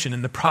recognition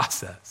in the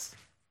process.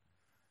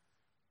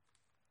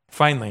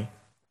 Finally,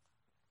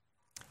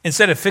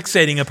 instead of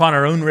fixating upon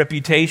our own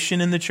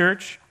reputation in the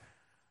church,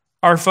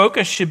 our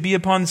focus should be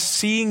upon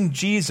seeing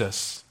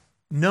Jesus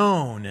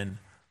known and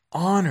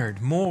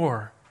honored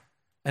more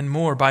and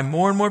more by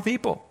more and more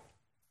people.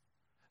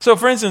 So,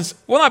 for instance,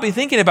 we'll not be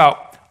thinking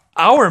about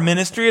our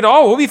ministry at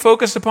all. We'll be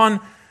focused upon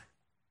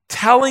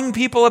telling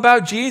people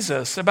about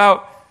Jesus,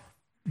 about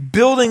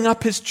building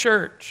up his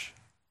church.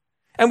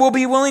 And we'll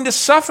be willing to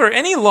suffer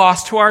any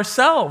loss to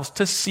ourselves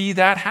to see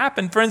that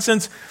happen. For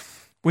instance,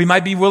 we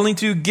might be willing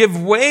to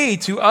give way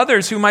to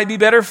others who might be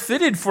better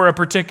fitted for a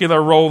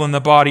particular role in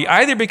the body,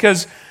 either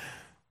because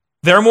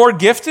they're more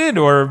gifted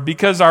or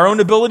because our own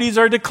abilities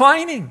are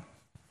declining.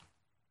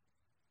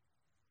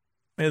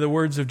 May the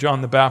words of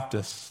John the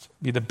Baptist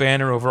be the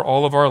banner over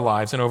all of our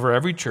lives and over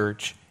every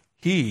church.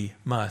 He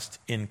must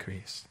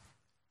increase,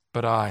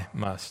 but I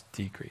must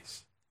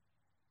decrease.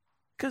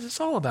 Because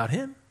it's all about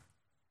him.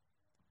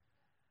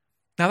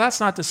 Now,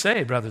 that's not to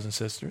say, brothers and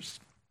sisters,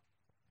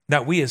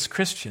 that we as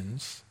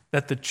Christians,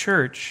 that the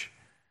church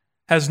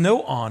has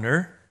no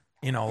honor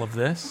in all of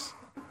this.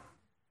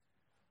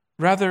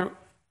 Rather,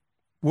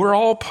 we're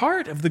all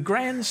part of the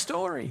grand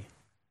story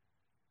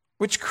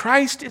which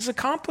Christ is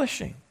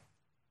accomplishing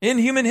in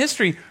human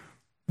history.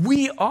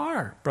 We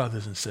are,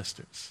 brothers and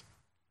sisters,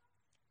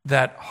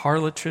 that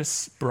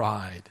harlotess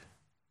bride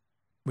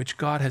which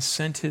God has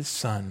sent his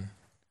Son,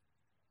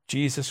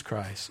 Jesus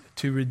Christ,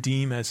 to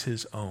redeem as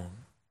his own.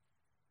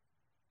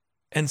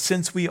 And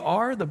since we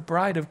are the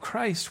bride of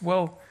Christ,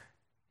 well,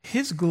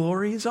 his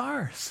glory is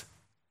ours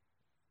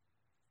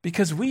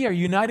because we are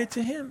united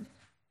to him.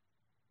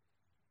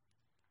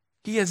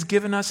 He has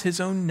given us his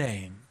own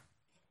name.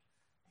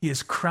 He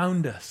has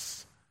crowned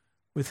us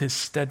with his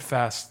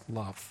steadfast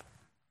love.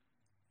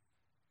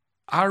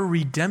 Our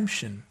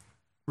redemption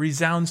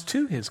resounds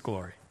to his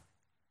glory.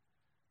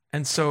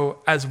 And so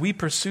as we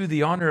pursue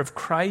the honor of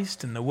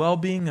Christ and the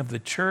well-being of the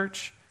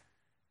church,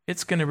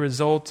 it's going to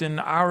result in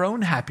our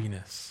own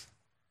happiness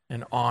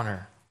and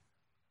honor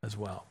as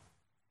well.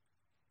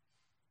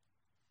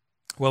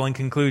 Well, in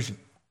conclusion,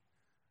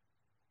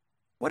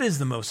 what is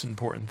the most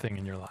important thing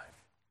in your life?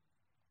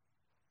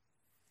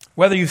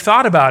 Whether you've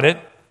thought about it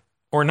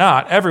or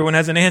not, everyone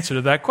has an answer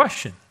to that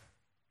question.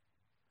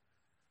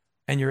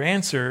 And your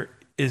answer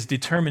is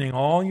determining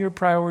all your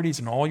priorities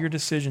and all your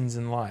decisions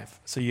in life.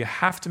 So you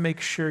have to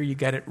make sure you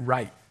get it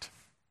right.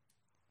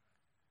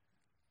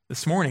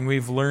 This morning,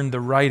 we've learned the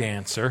right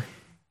answer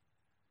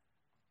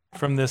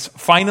from this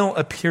final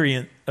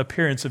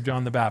appearance of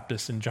John the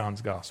Baptist in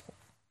John's Gospel.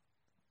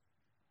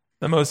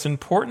 The most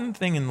important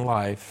thing in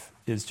life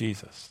is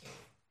Jesus.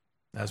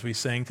 As we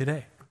sang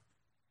today,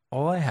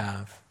 all I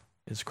have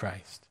is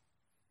Christ.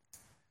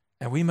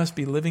 And we must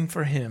be living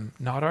for him,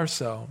 not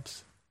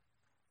ourselves.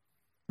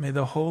 May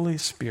the Holy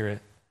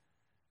Spirit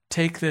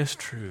take this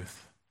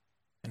truth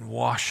and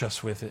wash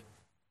us with it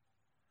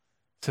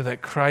so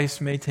that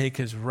Christ may take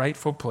his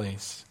rightful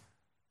place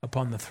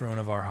upon the throne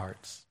of our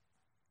hearts.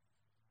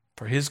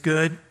 For his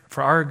good,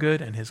 for our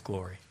good and his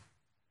glory.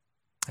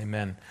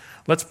 Amen.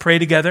 Let's pray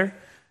together.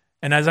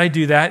 And as I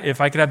do that, if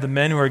I could have the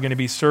men who are going to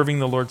be serving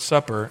the Lord's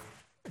Supper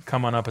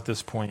come on up at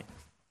this point.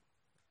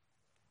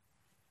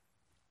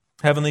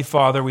 Heavenly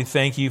Father, we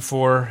thank you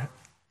for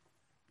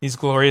these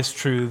glorious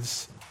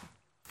truths.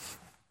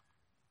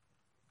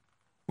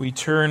 We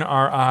turn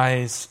our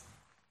eyes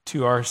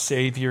to our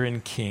Savior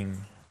and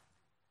King,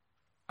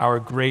 our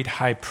great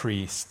high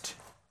priest,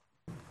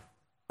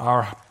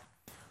 our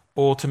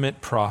ultimate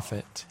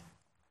prophet,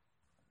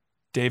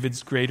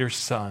 David's greater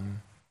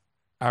son,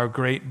 our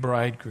great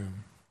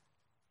bridegroom,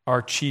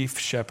 our chief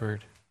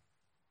shepherd,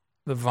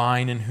 the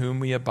vine in whom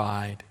we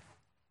abide,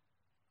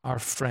 our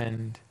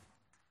friend,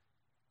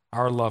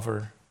 our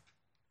lover.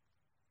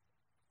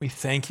 We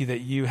thank you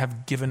that you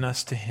have given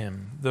us to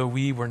him, though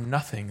we were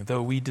nothing,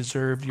 though we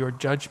deserved your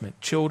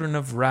judgment, children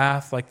of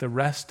wrath like the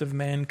rest of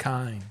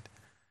mankind.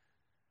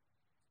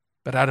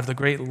 But out of the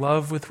great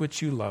love with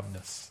which you loved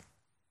us,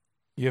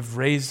 you have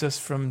raised us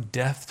from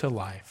death to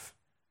life.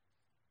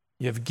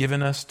 You have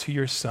given us to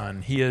your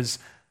Son. He has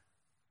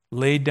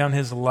laid down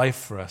his life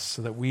for us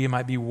so that we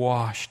might be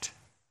washed,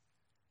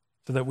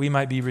 so that we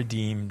might be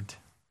redeemed,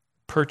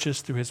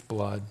 purchased through his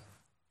blood.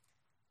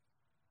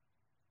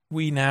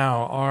 We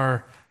now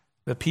are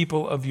the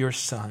people of your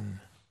Son,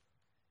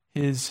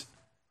 his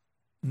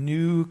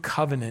new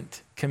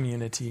covenant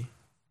community,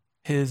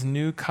 his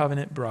new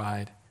covenant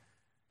bride.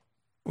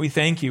 We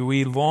thank you.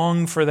 We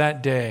long for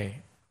that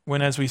day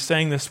when, as we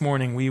sang this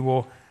morning, we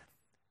will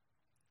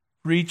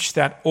reach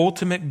that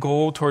ultimate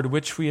goal toward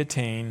which we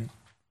attain,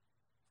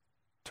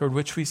 toward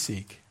which we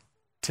seek,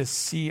 to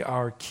see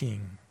our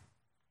King,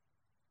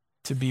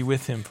 to be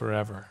with him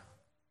forever,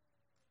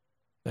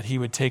 that he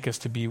would take us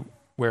to be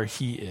where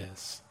he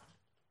is.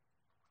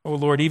 Oh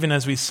Lord, even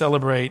as we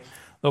celebrate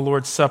the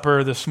Lord's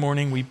Supper this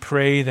morning, we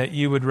pray that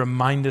you would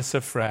remind us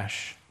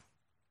afresh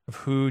of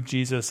who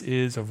Jesus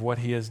is, of what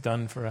he has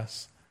done for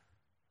us,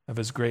 of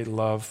his great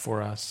love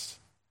for us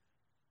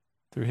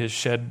through his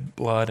shed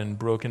blood and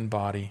broken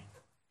body,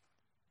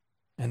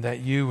 and that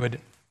you would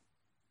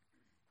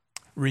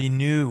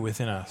renew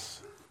within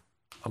us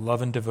a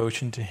love and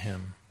devotion to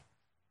him,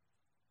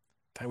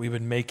 that we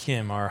would make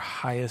him our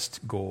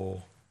highest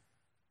goal,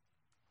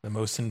 the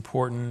most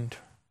important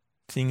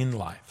thing in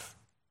life.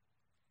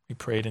 We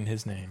prayed in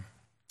his name.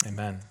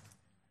 Amen.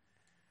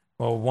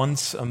 Well,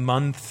 once a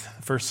month,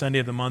 first Sunday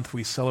of the month,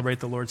 we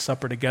celebrate the Lord's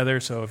Supper together.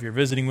 So if you're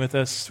visiting with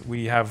us,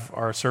 we have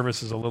our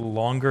services a little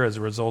longer as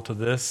a result of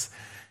this.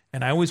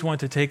 And I always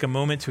want to take a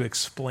moment to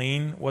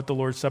explain what the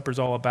Lord's Supper is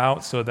all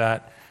about so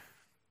that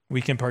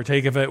we can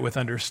partake of it with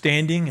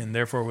understanding and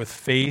therefore with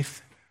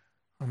faith.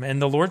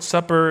 And the Lord's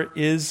Supper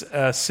is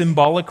a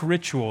symbolic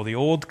ritual. The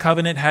Old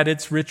Covenant had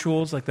its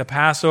rituals like the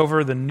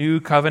Passover. The New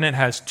Covenant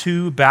has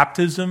two,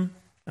 baptism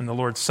and the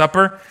Lord's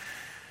Supper.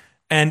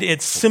 And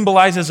it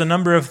symbolizes a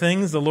number of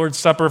things. The Lord's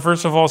Supper,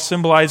 first of all,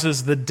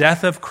 symbolizes the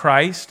death of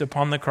Christ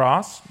upon the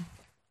cross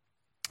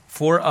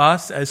for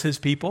us as his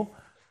people.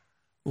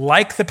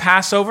 Like the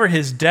Passover,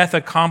 his death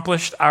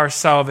accomplished our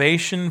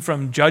salvation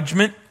from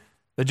judgment,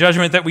 the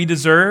judgment that we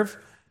deserve.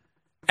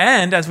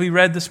 And as we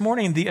read this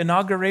morning, the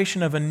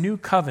inauguration of a new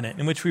covenant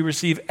in which we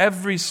receive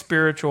every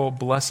spiritual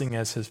blessing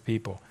as his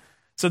people.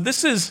 So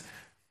this is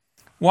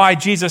why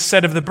Jesus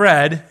said of the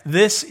bread,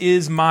 "This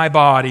is my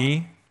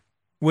body,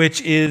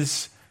 which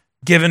is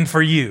given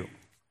for you."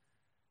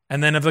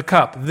 And then of the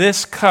cup,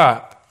 "This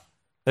cup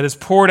that is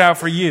poured out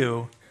for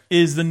you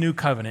is the new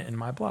covenant in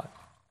my blood."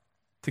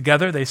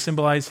 Together, they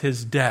symbolize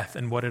his death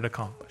and what it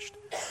accomplished.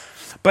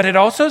 But it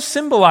also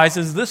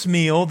symbolizes this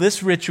meal,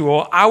 this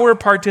ritual, our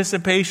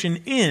participation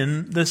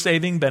in the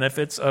saving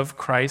benefits of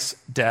Christ's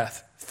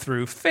death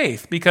through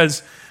faith.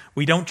 Because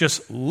we don't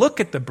just look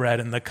at the bread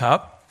and the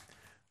cup,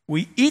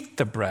 we eat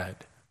the bread,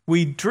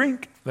 we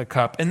drink the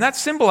cup. And that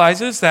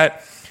symbolizes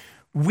that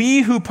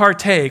we who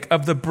partake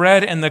of the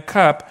bread and the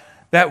cup,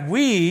 that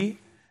we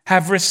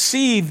have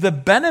received the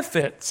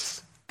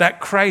benefits that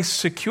Christ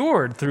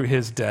secured through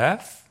his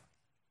death,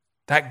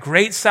 that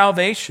great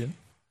salvation,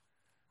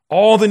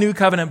 all the new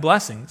covenant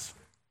blessings,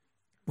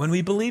 when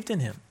we believed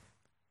in him.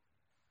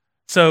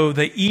 So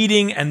the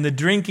eating and the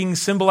drinking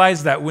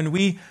symbolize that when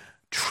we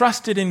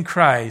trusted in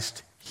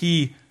Christ,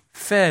 he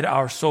fed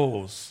our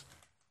souls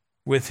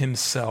with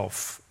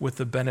himself, with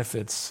the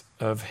benefits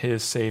of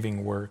his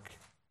saving work.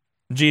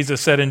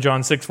 Jesus said in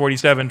John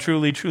 6:47,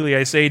 "Truly, truly,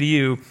 I say to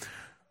you,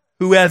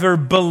 whoever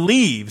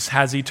believes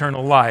has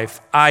eternal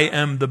life. I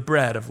am the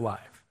bread of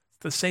life." It's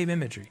the same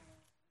imagery.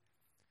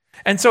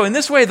 And so in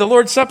this way, the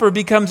Lord's Supper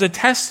becomes a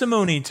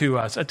testimony to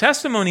us, a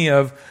testimony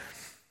of,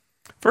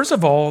 first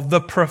of all,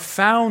 the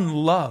profound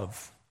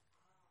love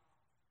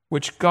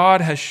which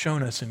God has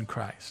shown us in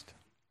Christ.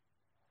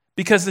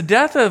 Because the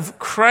death of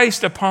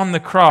Christ upon the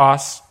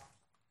cross,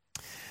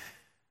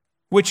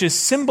 which is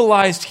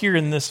symbolized here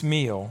in this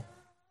meal,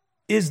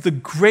 is the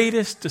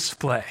greatest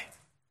display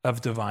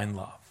of divine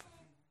love.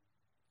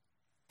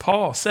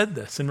 Paul said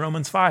this in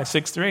Romans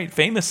 5:6-8,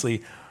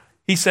 famously.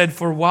 He said,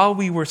 "For while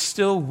we were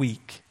still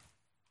weak,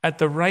 at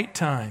the right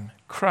time,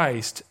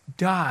 Christ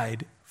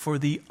died for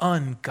the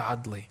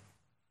ungodly.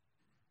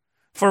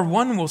 For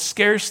one will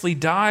scarcely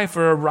die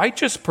for a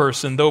righteous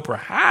person, though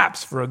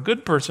perhaps for a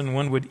good person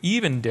one would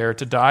even dare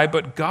to die.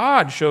 But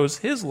God shows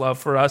his love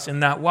for us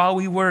in that while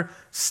we were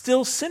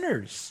still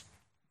sinners,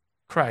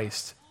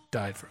 Christ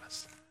died for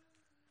us."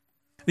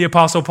 The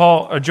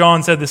Apostle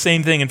John said the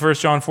same thing in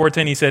 1 John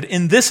 4:10. He said,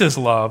 "In this is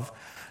love,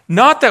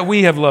 not that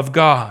we have loved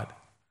God,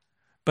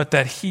 but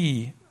that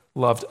he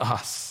loved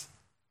us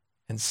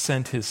and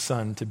sent his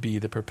Son to be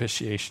the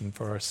propitiation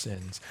for our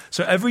sins."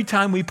 So every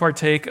time we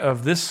partake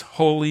of this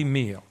holy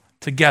meal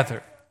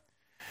together,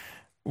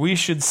 we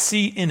should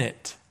see in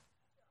it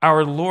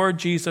our Lord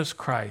Jesus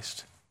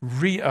Christ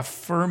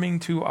reaffirming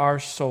to our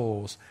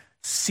souls,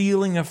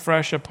 sealing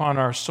afresh upon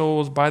our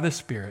souls by the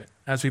Spirit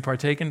as we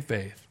partake in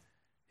faith,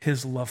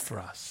 his love for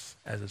us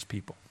as his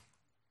people.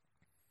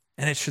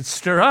 And it should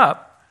stir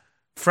up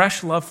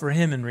fresh love for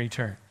him in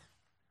return.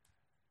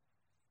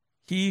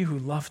 He who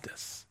loved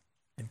us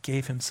and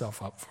gave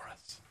himself up for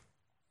us.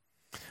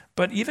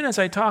 But even as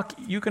I talk,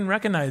 you can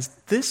recognize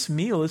this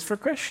meal is for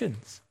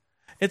Christians.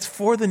 It's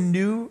for the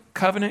new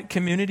covenant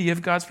community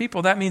of God's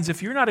people. That means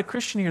if you're not a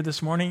Christian here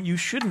this morning, you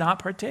should not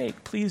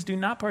partake. Please do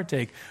not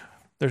partake.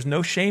 There's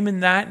no shame in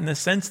that, in the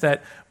sense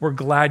that we're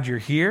glad you're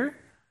here.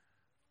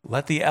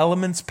 Let the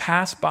elements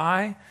pass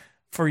by.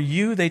 For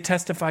you, they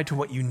testify to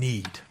what you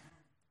need.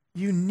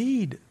 You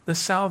need the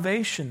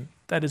salvation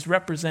that is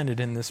represented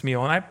in this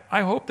meal. And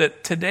I hope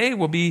that today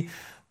will be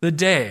the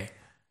day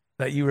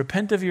that you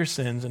repent of your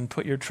sins and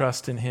put your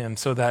trust in him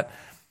so that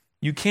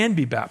you can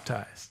be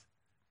baptized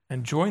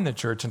and join the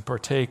church and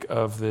partake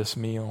of this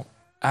meal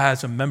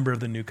as a member of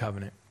the new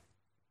covenant.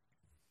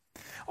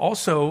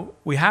 Also,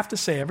 we have to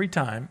say every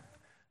time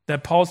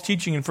that Paul's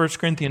teaching in 1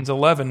 Corinthians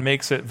 11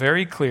 makes it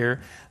very clear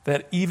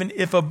that even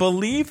if a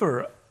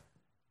believer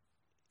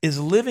is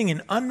living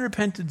in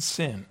unrepented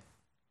sin,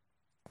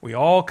 we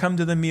all come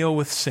to the meal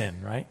with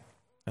sin, right?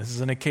 This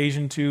is an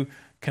occasion to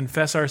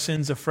confess our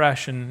sins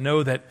afresh and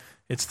know that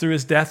it's through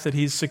his death that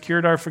he's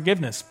secured our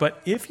forgiveness.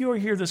 But if you are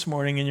here this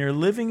morning and you're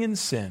living in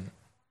sin,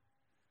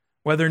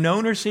 whether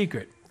known or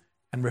secret,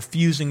 and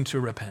refusing to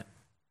repent,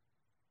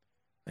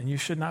 then you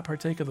should not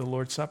partake of the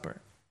Lord's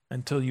Supper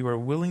until you are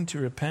willing to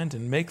repent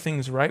and make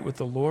things right with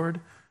the Lord.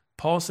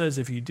 Paul says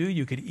if you do,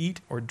 you could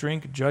eat or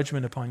drink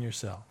judgment upon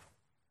yourself.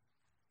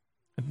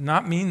 It does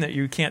not mean that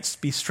you can't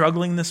be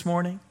struggling this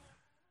morning.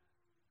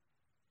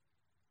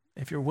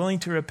 If you're willing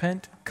to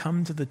repent,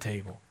 come to the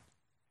table.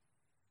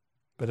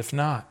 But if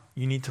not,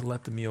 you need to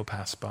let the meal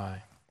pass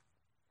by.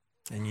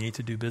 And you need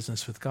to do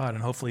business with God.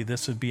 And hopefully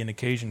this would be an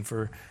occasion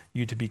for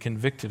you to be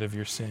convicted of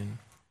your sin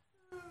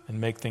and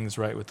make things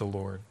right with the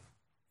Lord.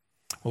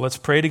 Well, let's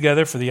pray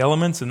together for the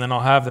elements, and then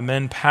I'll have the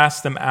men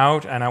pass them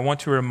out. And I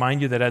want to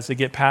remind you that as they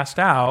get passed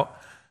out,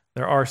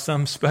 there are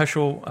some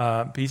special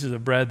pieces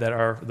of bread that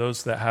are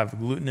those that have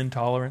gluten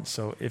intolerance.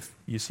 So if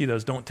you see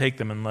those, don't take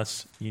them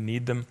unless you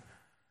need them.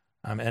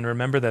 And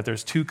remember that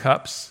there's 2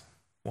 cups.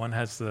 One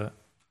has the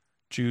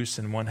juice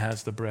and one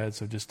has the bread.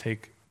 So just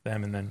take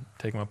them and then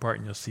take them apart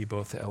and you'll see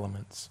both the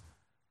elements.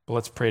 But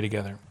let's pray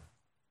together.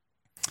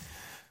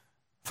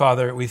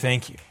 Father, we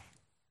thank you.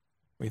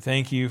 We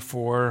thank you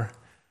for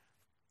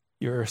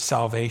your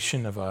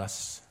salvation of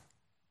us.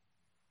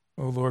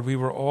 Oh Lord, we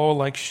were all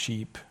like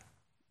sheep,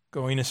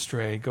 going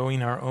astray,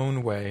 going our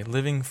own way,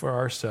 living for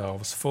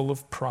ourselves, full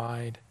of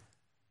pride,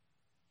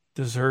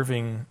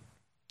 deserving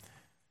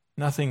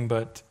nothing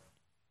but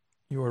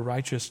your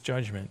righteous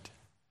judgment.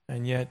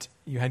 And yet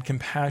you had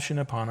compassion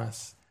upon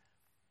us,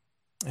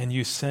 and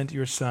you sent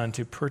your Son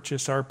to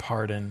purchase our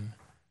pardon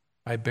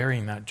by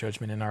bearing that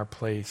judgment in our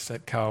place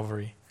at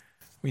Calvary.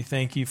 We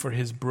thank you for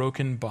his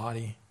broken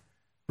body,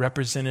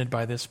 represented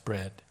by this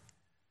bread.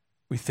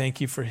 We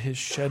thank you for his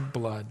shed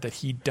blood, that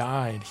he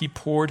died. He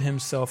poured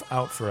himself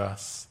out for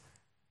us,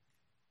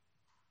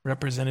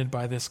 represented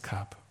by this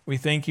cup. We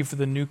thank you for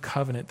the new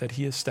covenant that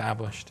he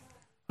established,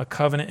 a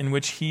covenant in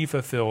which he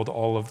fulfilled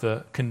all of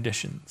the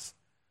conditions,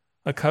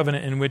 a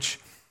covenant in which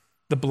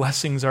the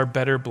blessings are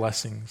better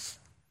blessings,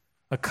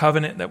 a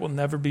covenant that will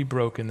never be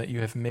broken that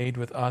you have made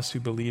with us who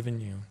believe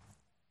in you.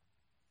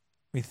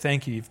 We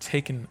thank you. You've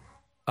taken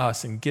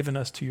us and given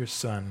us to your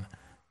Son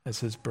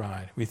as his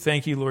bride. We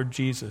thank you, Lord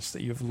Jesus,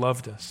 that you have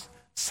loved us,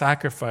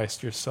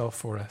 sacrificed yourself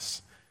for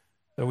us,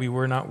 though we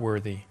were not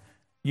worthy,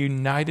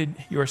 united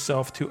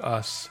yourself to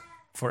us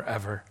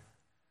forever.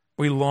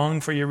 We long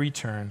for your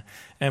return,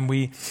 and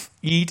we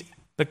eat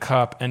the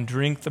cup and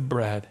drink the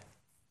bread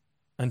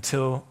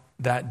until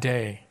that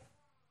day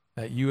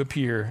that you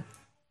appear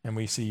and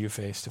we see you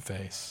face to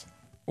face,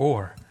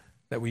 or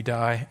that we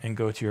die and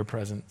go to your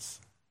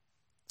presence.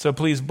 So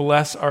please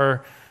bless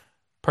our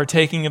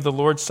partaking of the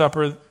Lord's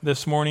Supper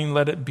this morning.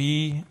 Let it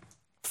be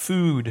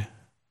food,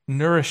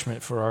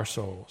 nourishment for our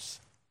souls.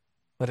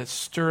 Let it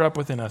stir up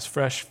within us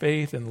fresh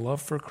faith and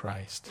love for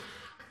Christ,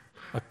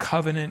 a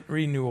covenant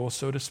renewal,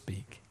 so to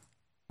speak.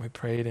 We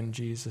pray it in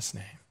Jesus'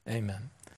 name. Amen.